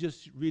let me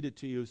just read it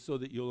to you so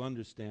that you'll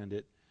understand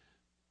it.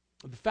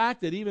 The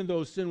fact that even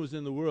though sin was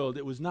in the world,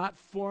 it was not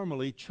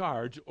formally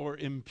charged or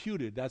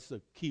imputed, that's the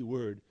key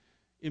word,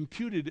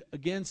 imputed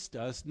against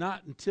us,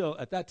 not until,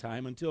 at that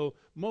time, until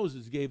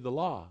Moses gave the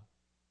law.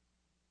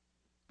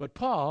 But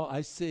Paul,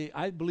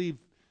 I believe,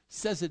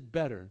 says it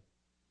better.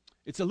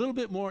 It's a little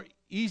bit more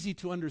easy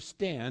to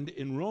understand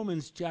in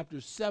Romans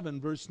chapter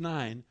 7, verse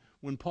 9,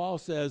 when Paul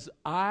says,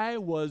 I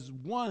was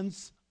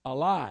once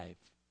alive.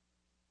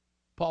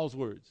 Paul's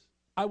words.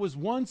 I was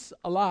once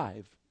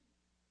alive,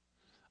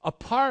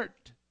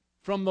 apart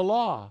from the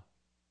law.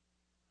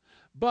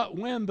 But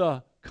when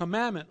the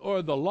commandment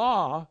or the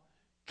law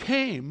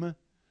came,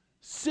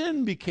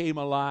 sin became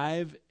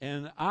alive,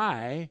 and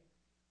I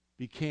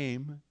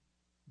became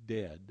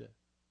dead.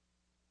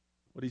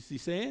 What is he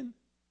saying?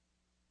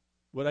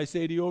 What I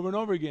say to you over and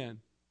over again.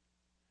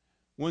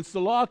 Once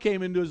the law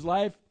came into his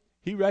life,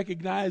 he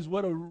recognized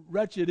what a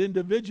wretched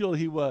individual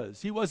he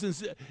was. He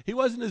wasn't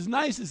as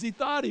nice as he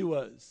thought he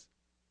was.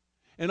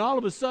 And all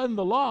of a sudden,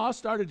 the law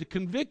started to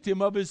convict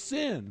him of his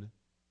sin.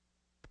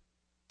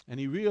 And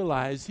he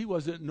realized he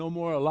wasn't no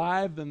more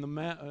alive than the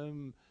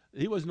man.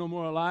 He was no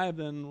more alive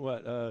than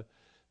what?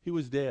 He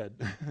was dead.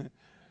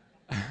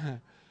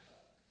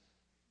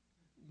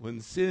 When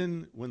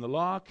the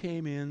law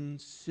came in,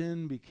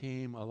 sin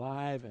became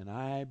alive, and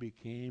I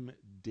became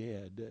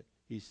dead.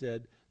 He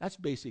said, that's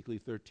basically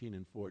 13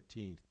 and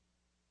 14.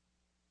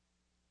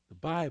 The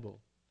Bible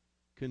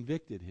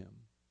convicted him.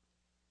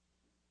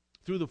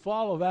 Through the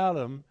fall of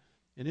Adam,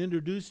 and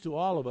introduced to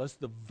all of us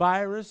the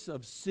virus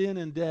of sin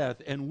and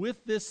death. And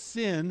with this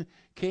sin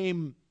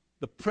came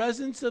the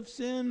presence of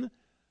sin,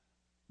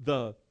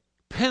 the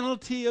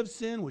penalty of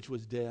sin, which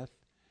was death,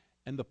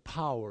 and the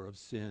power of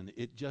sin.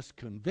 It just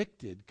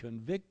convicted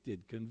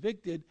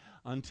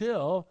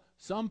until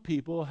some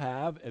people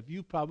have, if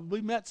you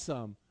probably met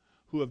some,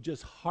 who have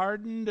just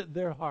hardened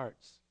their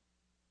hearts.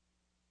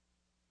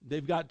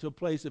 They've got to a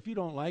place, if you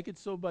don't like it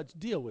so much,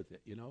 deal with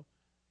it,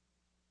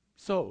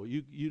 So,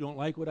 you don't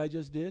like what I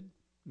just did?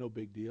 No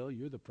big deal.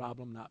 You're the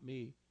problem, not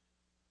me.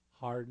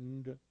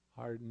 Hardened.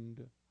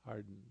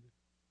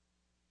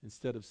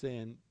 Instead of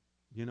saying,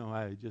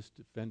 I just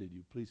offended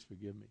you. Please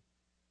forgive me.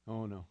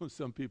 Oh, no.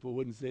 Some people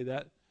wouldn't say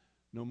that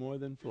no more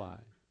than fly.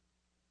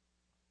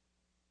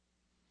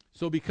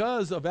 So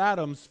because of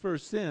Adam's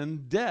first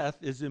sin, death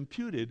is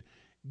imputed,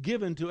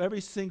 given to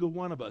every single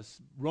one of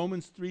us.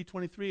 Romans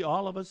 3:23,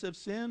 all of us have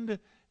sinned,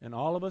 and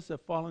all of us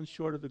have fallen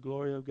short of the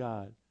glory of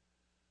God.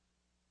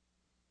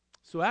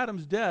 So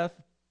Adam's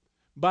death,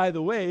 by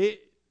the way,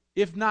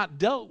 if not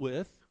dealt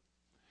with,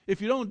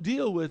 if you don't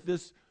deal with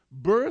this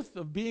birth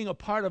of being a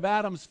part of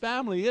Adam's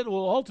family, it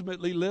will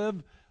ultimately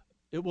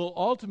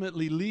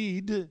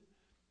lead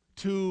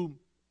to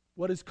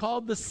what is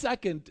called the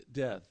second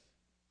death.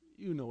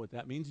 You know what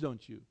that means,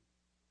 don't you?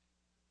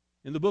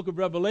 In the book of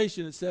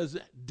Revelation, it says,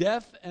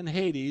 death and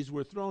Hades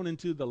were thrown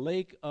into the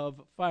lake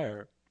of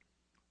fire.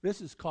 This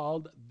is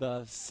called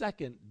the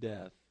second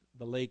death,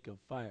 the lake of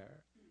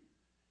fire.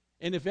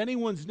 And if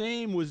anyone's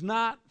name was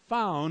not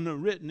found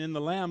written in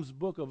the Lamb's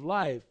book of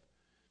life,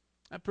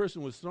 that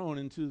person was thrown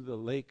into the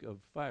lake of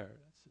fire.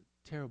 That's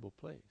a terrible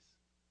place.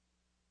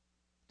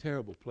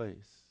 Terrible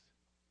place.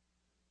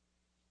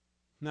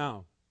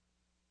 Now,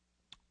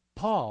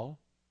 Paul,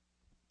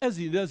 as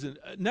he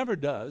never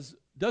does,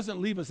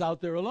 doesn't leave us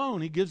out there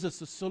alone. He gives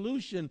us a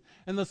solution,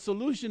 and the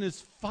solution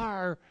is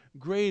far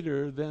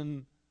greater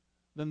than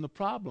the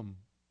problem.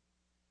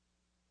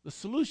 The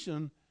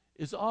solution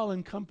is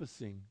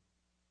all-encompassing.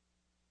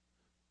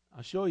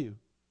 I'll show you.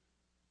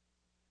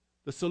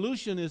 The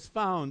solution is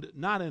found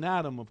not in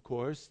Adam, of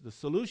course. The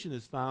solution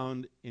is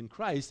found in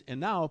Christ. And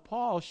now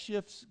Paul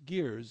shifts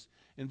gears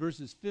in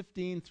verses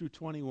 15 through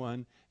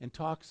 21 and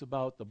talks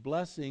about the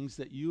blessings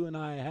that you and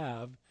I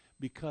have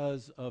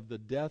because of the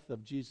death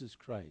of Jesus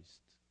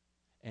Christ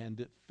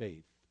and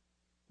faith.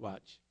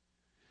 Watch.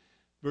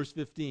 Verse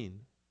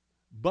 15.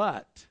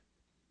 But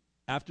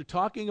after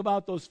talking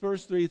about those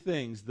first three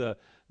things, the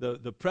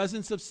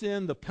presence of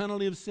sin, the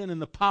penalty of sin,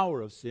 and the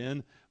power of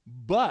sin,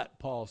 but,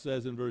 Paul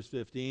says in verse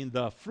 15,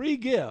 the free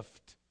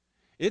gift,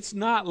 it's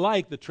not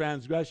like the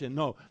transgression.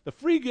 No, the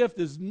free gift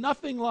is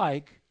nothing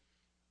like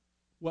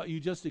what you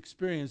just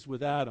experienced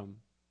with Adam.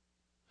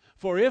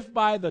 For if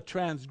by the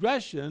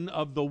transgression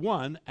of the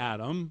one,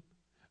 Adam,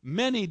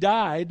 many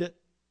died,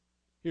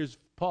 here's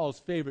Paul's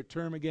favorite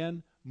term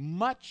again,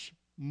 much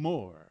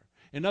more.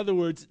 In other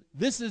words,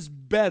 this is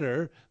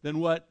better than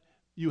what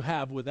you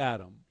have with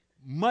Adam.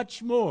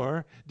 much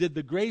more did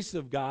the grace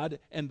of God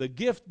and the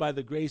gift by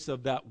the grace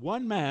of that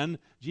one man,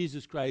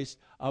 Jesus Christ,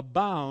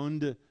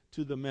 abound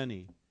to the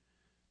many.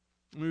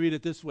 Let me read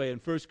it this way. In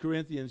 1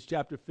 Corinthians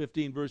chapter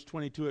 15, verse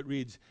 22, it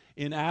reads,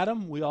 "In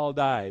Adam we all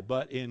die,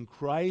 but in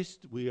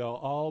Christ we will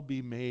all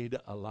be made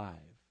alive."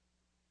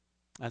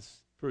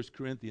 That's 1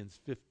 Corinthians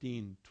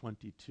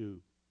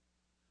 15:22.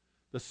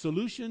 The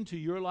solution to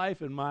your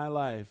life and my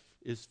life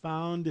is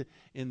found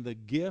in the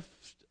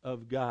gift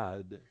of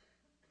God.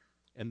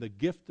 And the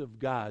gift of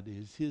God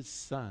is His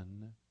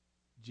Son,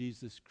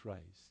 Jesus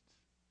Christ.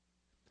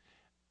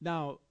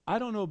 Now, I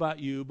don't know about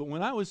you, but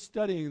when I was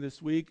studying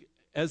this week,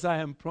 as I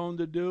am prone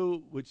to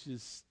do, which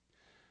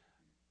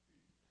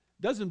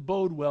doesn't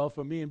bode well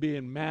for me in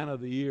being man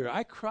of the year,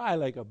 I cry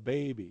like a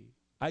baby.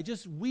 I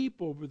just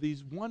weep over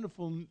these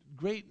wonderful,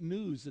 great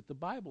news that the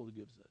Bible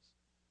gives us.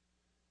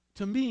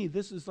 To me,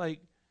 this is like,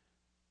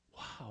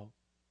 wow.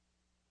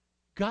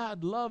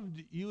 God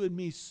loved you and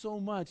me so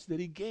much that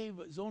He gave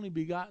His only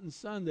begotten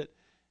Son, that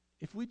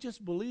if we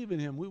just believe in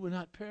Him, we would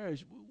not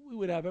perish. We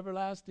would have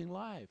everlasting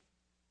life.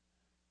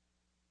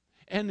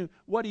 And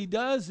what He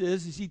does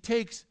is He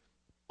takes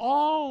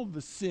all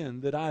the sin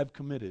that I've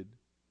committed,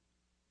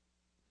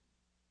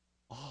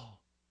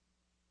 all,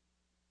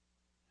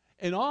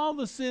 and all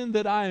the sin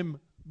that I'm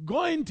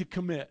going to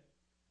commit,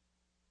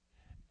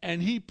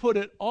 and He put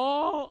it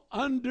all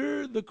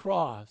under the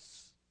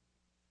cross.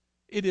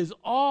 It is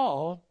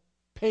all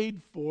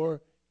paid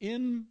for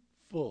in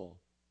full.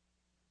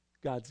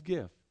 God's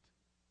gift.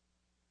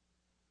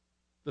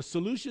 The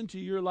solution to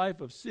your life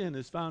of sin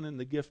is found in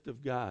the gift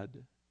of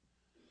God.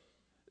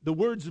 The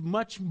words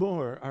 "much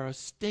more" are a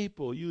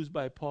staple used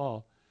by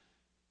Paul.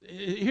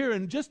 Here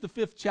in just the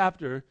 5th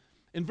chapter,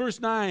 in verse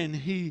 9,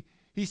 he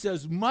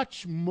says,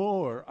 "Much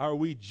more are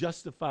we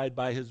justified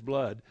by His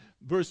blood."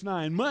 Verse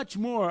 9, "Much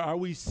more are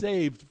we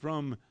saved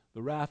from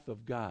the wrath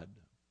of God."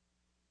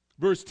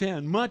 Verse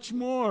 10, "Much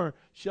more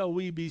shall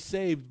we be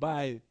saved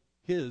by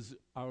His,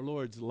 our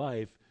Lord's,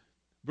 life."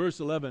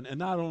 Verse 11, "And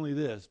not only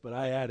this, but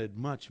I added,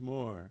 much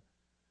more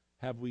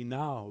have we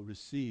now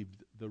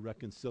received the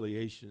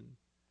reconciliation."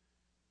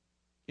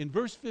 In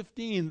verse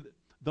 15,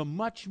 the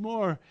much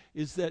more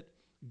is that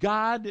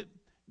God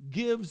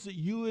gives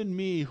you and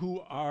me, who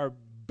are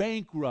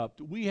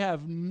bankrupt, we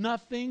have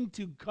nothing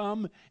to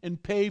come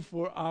and pay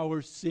for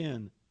our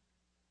sin,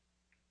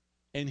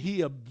 and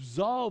He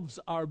absolves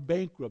our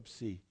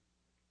bankruptcy.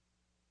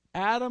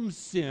 Adam's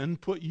sin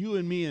put you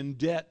and me in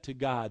debt to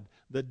God.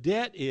 The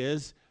debt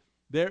is,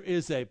 there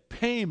is a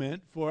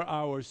payment for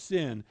our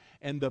sin,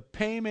 and the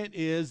payment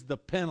is the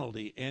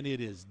penalty, and it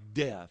is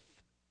death.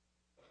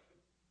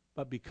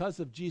 But because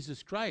of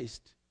Jesus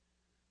Christ,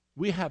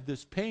 we have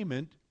this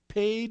payment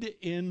paid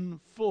in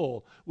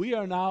full. We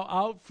are now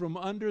out from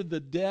under the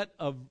debt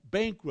of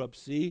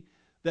bankruptcy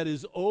that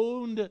is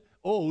owed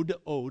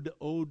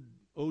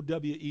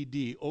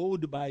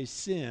by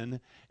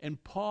sin.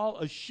 And Paul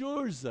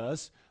assures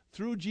us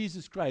through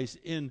Jesus Christ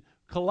in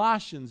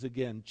Colossians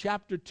again,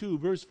 chapter 2,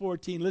 verse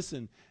 14.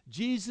 Listen,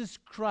 Jesus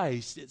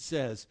Christ, it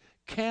says,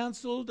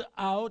 canceled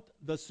out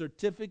the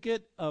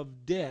certificate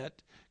of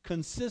debt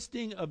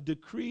consisting of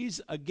decrees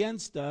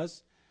against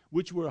us,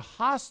 which were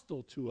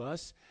hostile to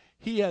us.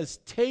 He has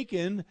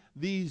taken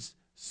these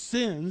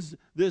sins,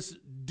 this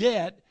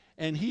debt,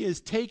 and He has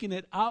taken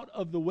it out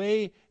of the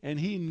way, and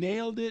He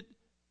nailed it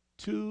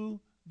to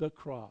the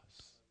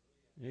cross.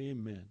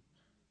 Amen.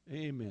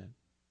 Amen.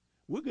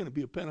 We're going to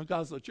be a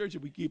Pentecostal church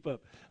if we keep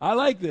up. I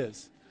like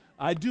this.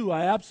 I do.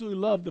 I absolutely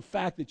love the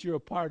fact that you're a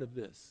part of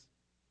this.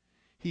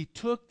 He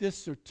took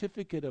this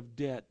certificate of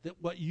debt,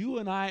 that what you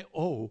and I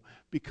owe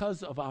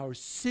because of our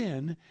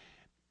sin,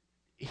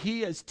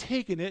 He has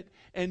taken it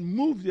and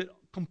moved it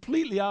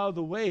completely out of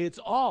the way. It's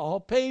all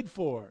paid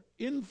for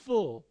in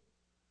full.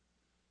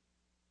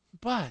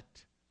 But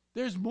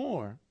there's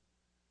more.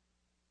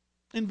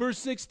 In verse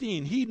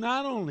 16, He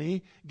not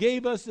only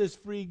gave us this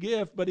free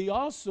gift, but He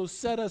also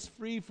set us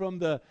free from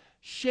the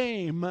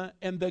shame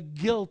and the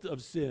guilt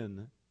of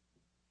sin.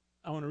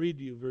 I want to read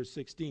to you verse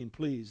 16,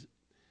 please.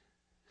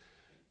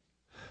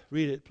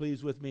 Read it,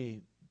 please, with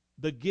me.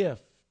 The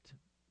gift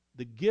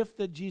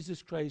that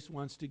Jesus Christ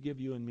wants to give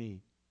you and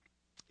me,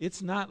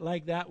 it's not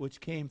like that which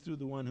came through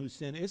the one who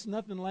sinned. It's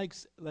nothing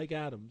like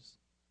Adam's.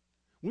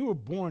 We were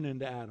born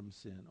into Adam's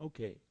sin.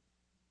 Okay.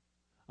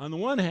 On the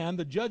one hand,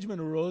 the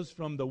judgment arose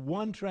from the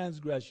one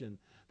transgression.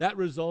 That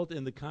resulted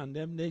in the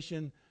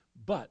condemnation.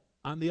 But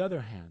on the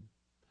other hand,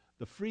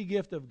 the free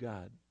gift of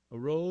God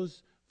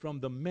arose from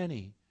the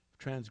many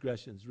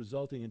transgressions,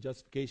 resulting in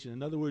justification.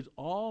 In other words,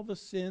 all the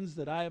sins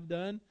that I have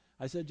done,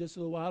 I said just a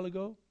little while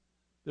ago,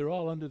 they're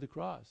all under the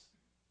cross.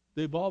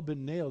 They've all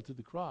been nailed to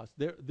the cross.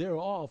 They're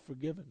all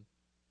forgiven.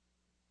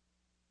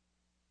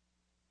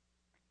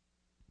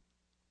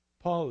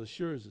 Paul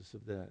assures us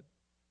of that.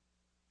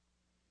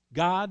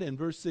 God, in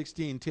verse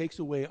 16, takes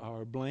away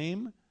our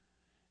blame.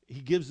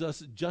 He gives us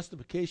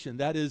justification.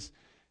 That is,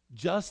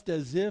 just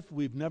as if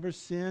we've never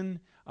sinned,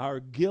 our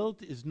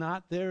guilt is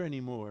not there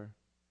anymore.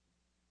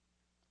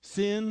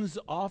 Sin's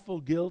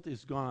awful guilt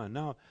is gone.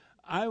 Now,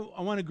 I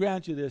want to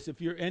grant you this.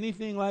 If you're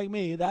anything like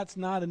me, that's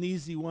not an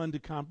easy one to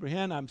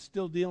comprehend. I'm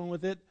still dealing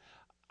with it.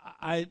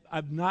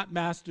 I've not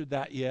mastered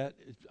that yet.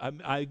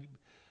 I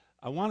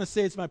want to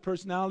say it's my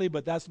personality,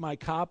 but that's my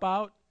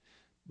cop-out.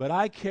 But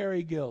I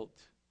carry guilt,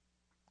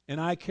 and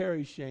I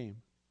carry shame.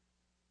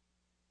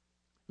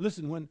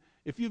 Listen,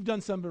 if you've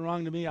done something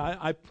wrong to me,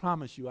 I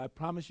promise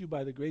you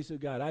by the grace of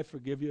God, I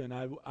forgive you, and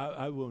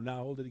I will not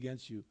hold it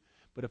against you.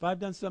 But if I've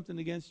done something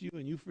against you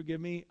and you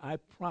forgive me, I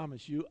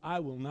promise you, I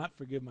will not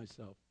forgive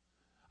myself.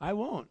 I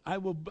won't. I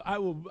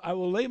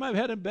will lay my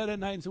head in bed at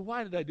night and say,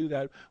 why did I do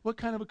that? What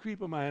kind of a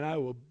creep am I? And I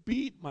will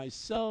beat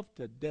myself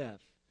to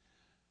death.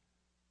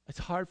 It's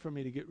hard for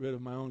me to get rid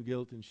of my own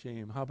guilt and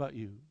shame. How about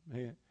you?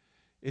 Man,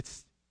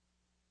 it's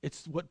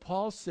what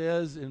Paul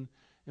says in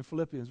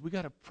Philippians. We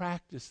got to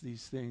practice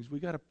these things. We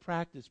got to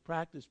practice.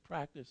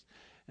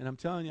 And I'm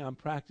telling you, I'm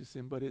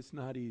practicing, but it's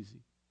not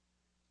easy.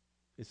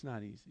 It's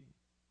not easy.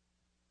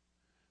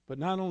 But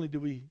not only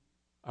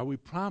are we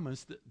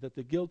promised that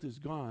the guilt is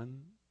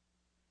gone,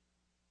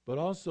 but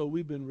also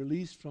we've been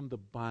released from the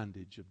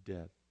bondage of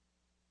death.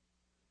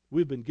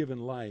 We've been given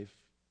life.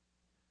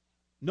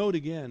 Note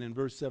again in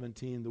verse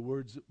 17 the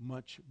words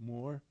much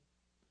more.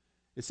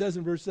 It says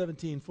in verse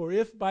 17, for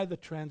if by the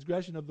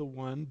transgression of the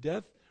one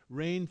death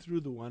reigned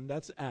through the one,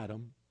 that's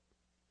Adam.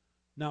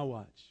 Now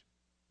watch.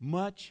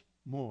 Much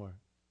more.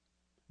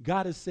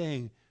 God is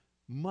saying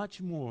much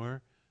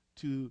more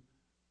to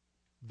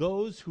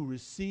those who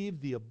receive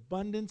the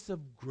abundance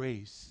of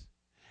grace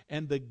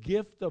and the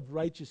gift of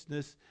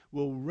righteousness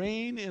will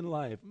reign in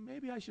life.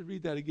 Maybe I should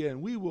read that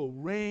again. We will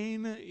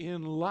reign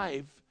in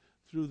life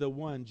through the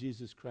one,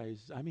 Jesus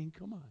Christ. I mean,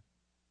 come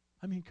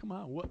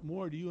on. What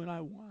more do you and I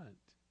want?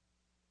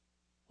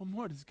 What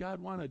more does God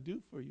want to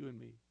do for you and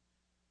me?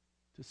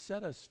 To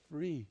set us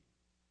free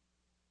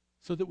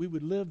so that we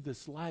would live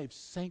this life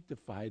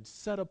sanctified,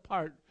 set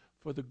apart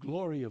for the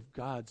glory of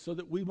God, so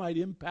that we might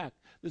impact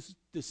this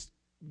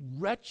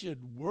wretched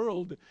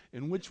world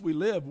in which we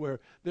live, where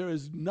there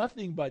is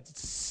nothing but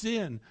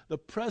sin, the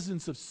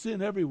presence of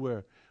sin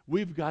everywhere.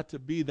 We've got to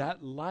be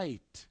that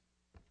light.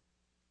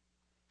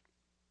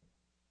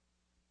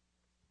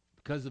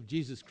 Because of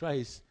Jesus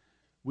Christ,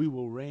 we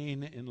will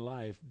reign in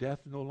life.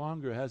 Death no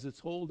longer has its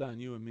hold on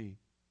you and me.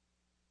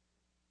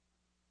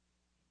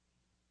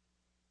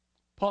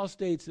 Paul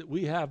states that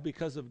we have,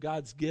 because of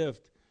God's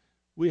gift,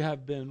 we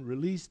have been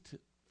released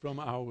from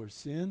our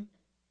sin.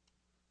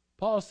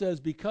 Paul says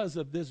because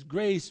of this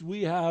grace,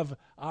 we have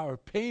our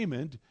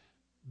payment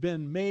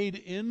been made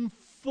in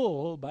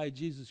full by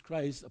Jesus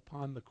Christ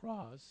upon the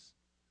cross.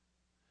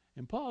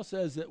 And Paul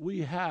says that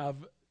we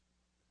have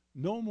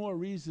no more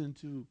reason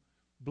to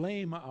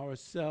blame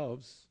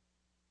ourselves,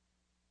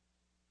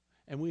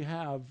 and we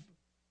have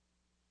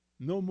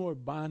no more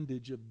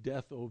bondage of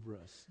death over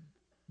us.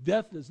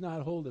 Death does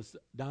not hold us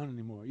down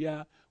anymore.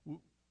 Yeah,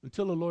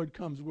 until the Lord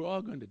comes, we're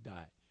all going to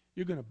die.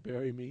 You're going to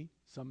bury me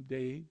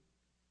someday,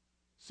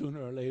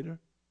 sooner or later.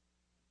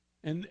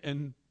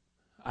 And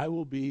I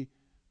will be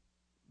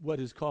what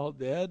is called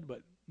dead,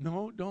 but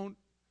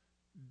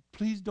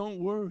please don't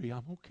worry,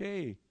 I'm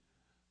okay.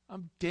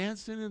 I'm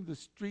dancing in the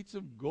streets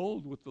of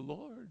gold with the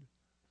Lord.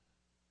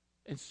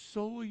 And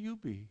so will you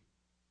be.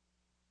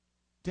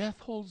 Death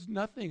holds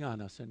nothing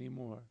on us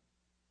anymore.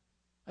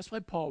 That's why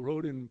Paul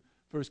wrote in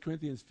 1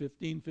 Corinthians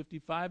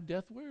 15:55,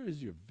 death, where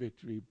is your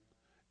victory?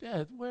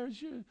 Death,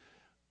 where's your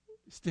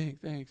sting?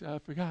 Thanks, I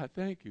forgot,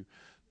 thank you.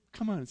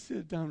 Come on,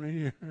 sit down right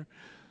here.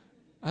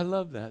 I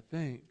love that,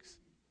 thanks.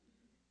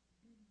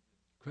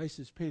 Christ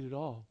has paid it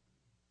all.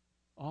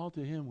 All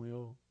to him we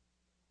owe.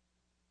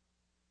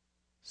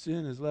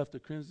 Sin has left a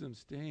crimson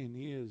stain.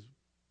 He has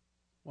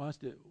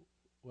washed it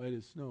white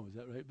as snow. Is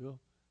that right, Bill?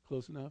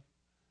 Close enough?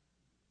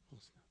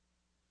 Close enough.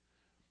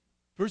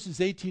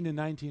 Verses 18 and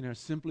 19 are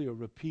simply a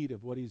repeat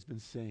of what he's been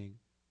saying.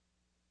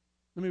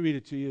 Let me read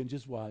it to you and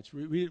just watch.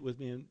 Read it with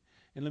me, and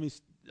I'm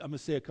going to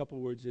say a couple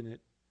words in it.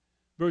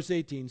 Verse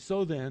 18,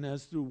 so then,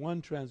 as through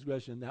one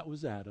transgression, that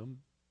was Adam,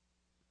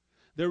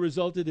 there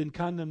resulted in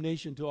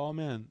condemnation to all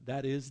men,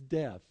 that is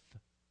death.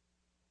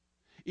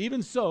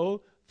 Even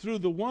so, through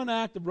the one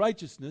act of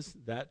righteousness,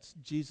 that's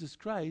Jesus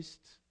Christ,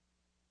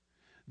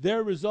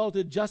 there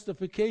resulted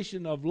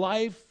justification of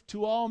life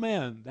to all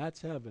men,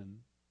 that's heaven,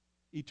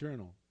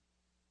 eternal.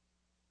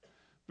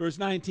 Verse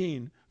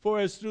 19, for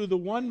as through the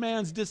one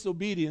man's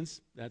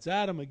disobedience, that's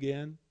Adam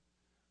again,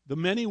 the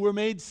many were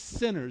made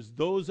sinners,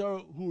 those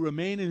who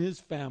remain in his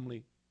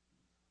family,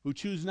 who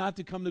choose not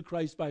to come to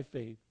Christ by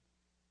faith.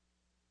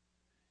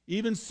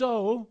 Even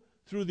so,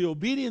 through the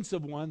obedience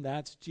of one,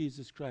 that's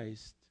Jesus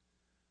Christ,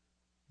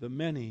 the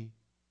many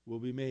will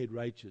be made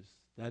righteous,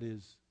 that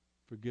is,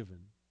 forgiven.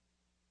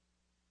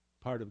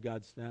 Part of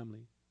God's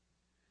family.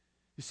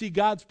 You see,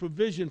 God's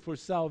provision for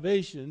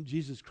salvation,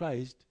 Jesus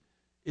Christ,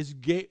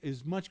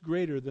 is much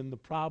greater than the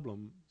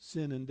problem,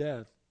 sin and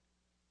death.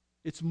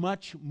 It's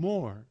much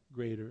more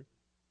greater.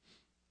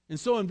 And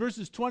so in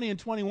verses 20 and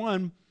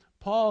 21,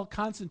 Paul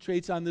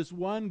concentrates on this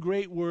one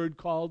great word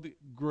called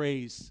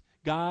grace.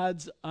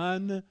 God's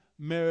unmerited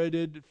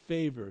unmerited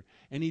favor.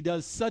 And he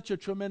does such a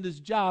tremendous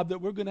job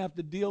that we're going to have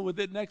to deal with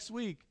it next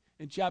week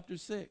in chapter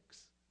 6.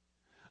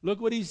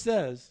 Look what he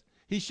says.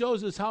 He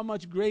shows us how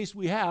much grace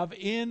we have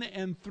in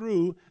and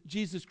through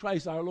Jesus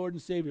Christ, our Lord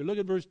and Savior. Look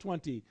at verse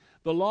 20.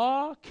 The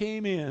law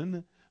came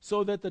in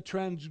so that the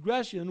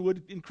transgression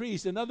would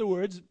increase. In other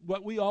words,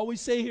 what we always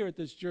say here at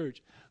this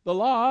church, the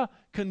law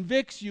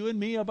convicts you and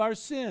me of our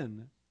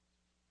sin.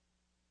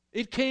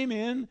 It came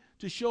in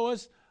to show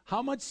us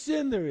how much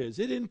sin there is.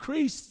 It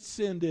increased,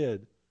 sin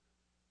did.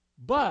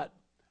 But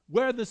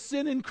where the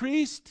sin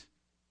increased,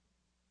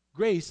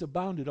 grace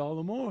abounded all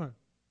the more.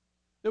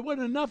 There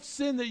wasn't enough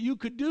sin that you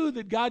could do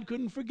that God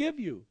couldn't forgive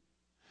you.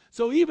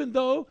 So even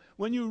though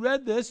when you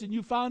read this and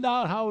you found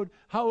out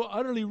how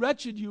utterly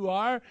wretched you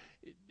are,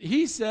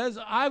 he says,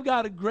 I've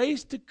got a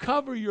grace to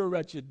cover your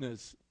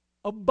wretchedness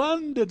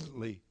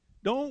abundantly.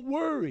 Don't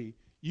worry,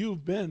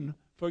 you've been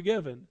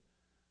forgiven.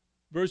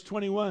 Verse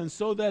 21,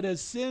 so that as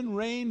sin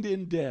reigned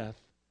in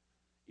death,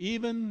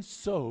 even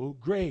so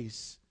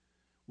grace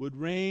would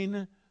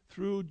reign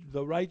through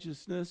the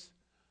righteousness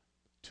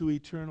to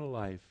eternal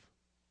life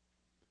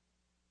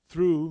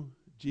through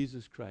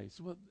Jesus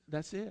Christ. Well,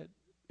 that's it.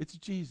 It's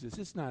Jesus.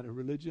 It's not a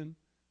religion.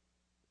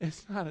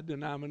 It's not a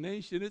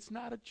denomination. It's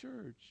not a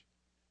church.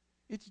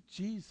 It's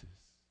Jesus.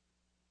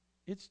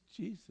 It's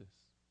Jesus.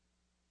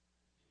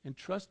 And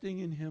trusting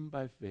in him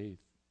by faith.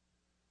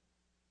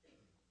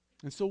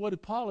 And so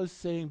what Paul is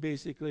saying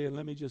basically, and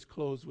let me just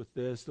close with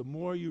this, the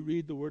more you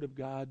read the Word of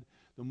God,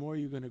 the more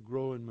you're going to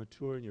grow and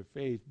mature in your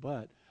faith,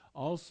 but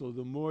also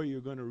the more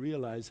you're going to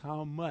realize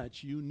how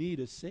much you need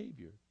a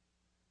Savior.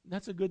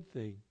 That's a good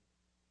thing.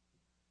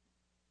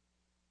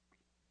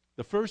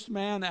 The first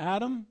man,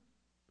 Adam,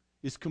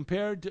 is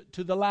compared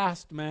to the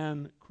last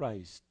man,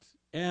 Christ.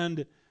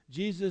 And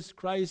Jesus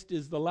Christ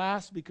is the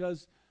last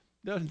because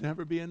there'll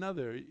never be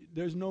another.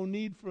 There's no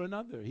need for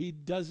another. He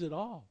does it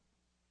all.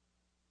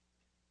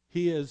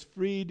 He has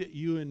freed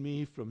you and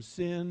me from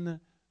sin,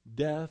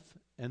 death,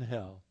 and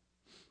hell.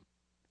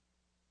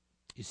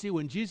 You see,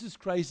 when Jesus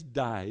Christ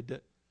died,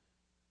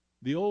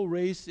 the old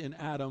race in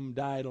Adam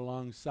died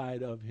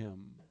alongside of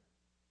him.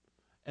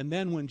 And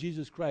then when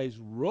Jesus Christ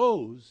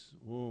rose,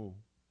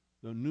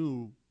 the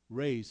new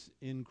race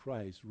in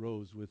Christ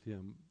rose with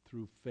him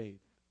through faith.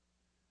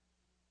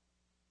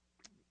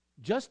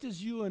 Just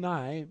as you and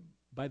I,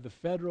 by the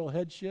federal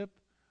headship,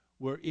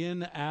 were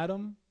in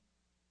Adam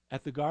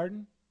at the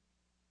garden,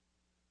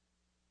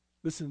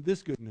 listen to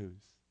this good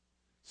news.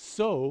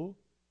 So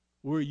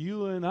were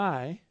you and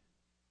I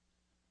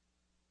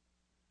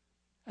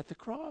at the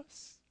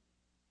cross.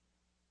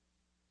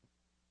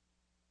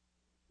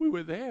 We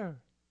were there.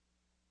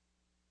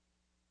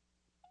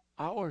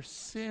 Our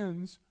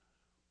sins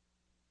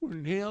were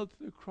nailed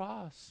to the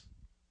cross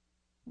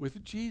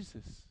with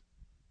Jesus.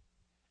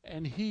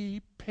 And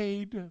he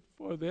paid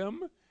for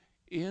them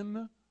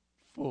in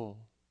full.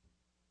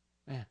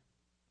 Man.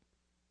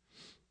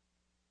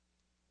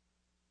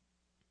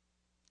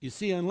 You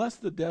see, unless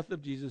the death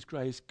of Jesus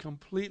Christ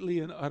completely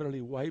and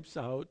utterly wipes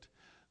out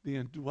the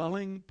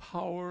indwelling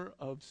power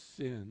of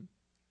sin,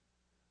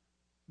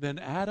 then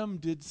Adam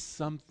did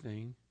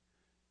something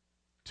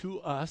to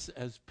us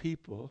as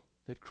people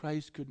that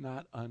Christ could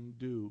not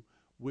undo,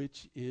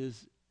 which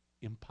is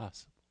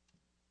impossible.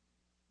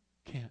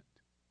 Can't.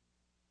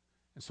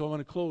 And so I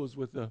want to close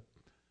with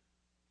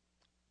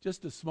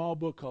just a small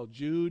book called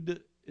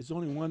Jude. It's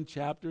only one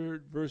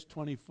chapter, verse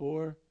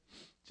 24.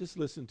 Just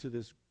listen to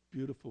this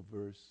beautiful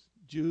verse.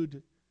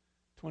 Jude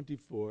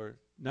 24.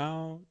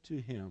 Now to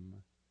him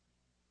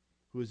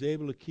who is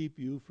able to keep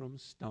you from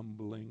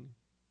stumbling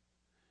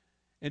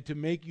and to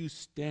make you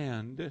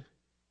stand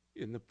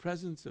in the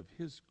presence of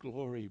his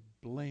glory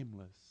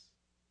blameless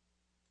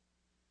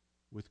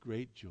with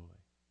great joy.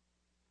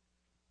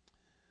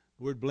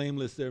 The word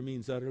blameless there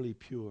means utterly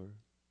pure,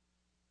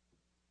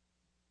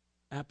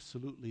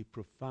 absolutely,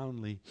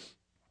 profoundly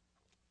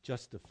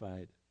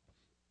justified.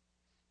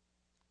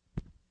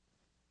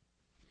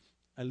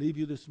 I leave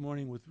you this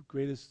morning with the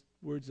greatest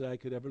words that I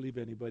could ever leave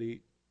anybody.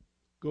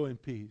 Go in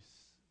peace.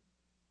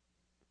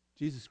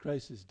 Jesus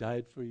Christ has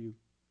died for you.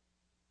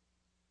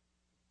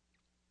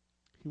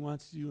 He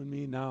wants you and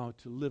me now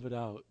to live it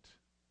out.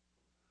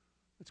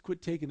 Let's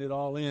quit taking it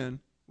all in.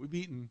 We've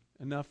eaten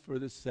enough for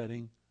this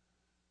setting.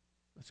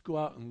 Let's go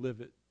out and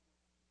live it.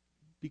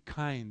 Be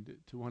kind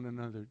to one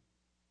another,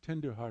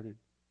 tender-hearted,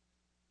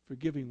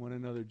 forgiving one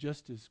another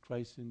just as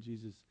Christ in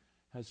Jesus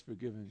has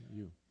forgiven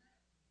you.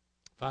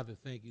 Father,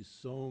 thank you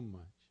so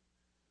much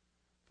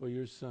for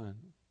your Son.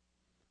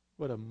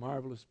 What a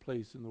marvelous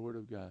place in the Word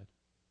of God.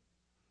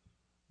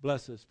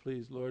 Bless us,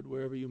 please, Lord,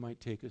 wherever you might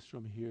take us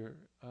from here.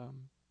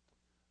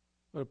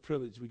 What a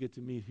privilege we get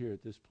to meet here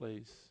at this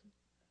place.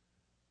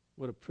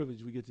 What a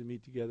privilege we get to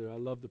meet together. I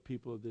love the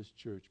people of this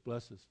church.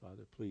 Bless us,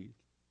 Father, please.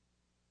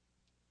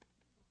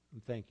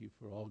 And thank you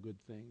for all good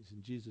things.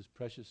 In Jesus'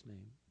 precious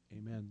name,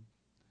 amen.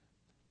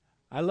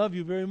 I love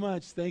you very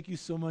much. Thank you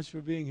so much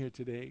for being here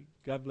today.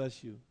 God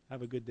bless you.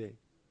 Have a good day.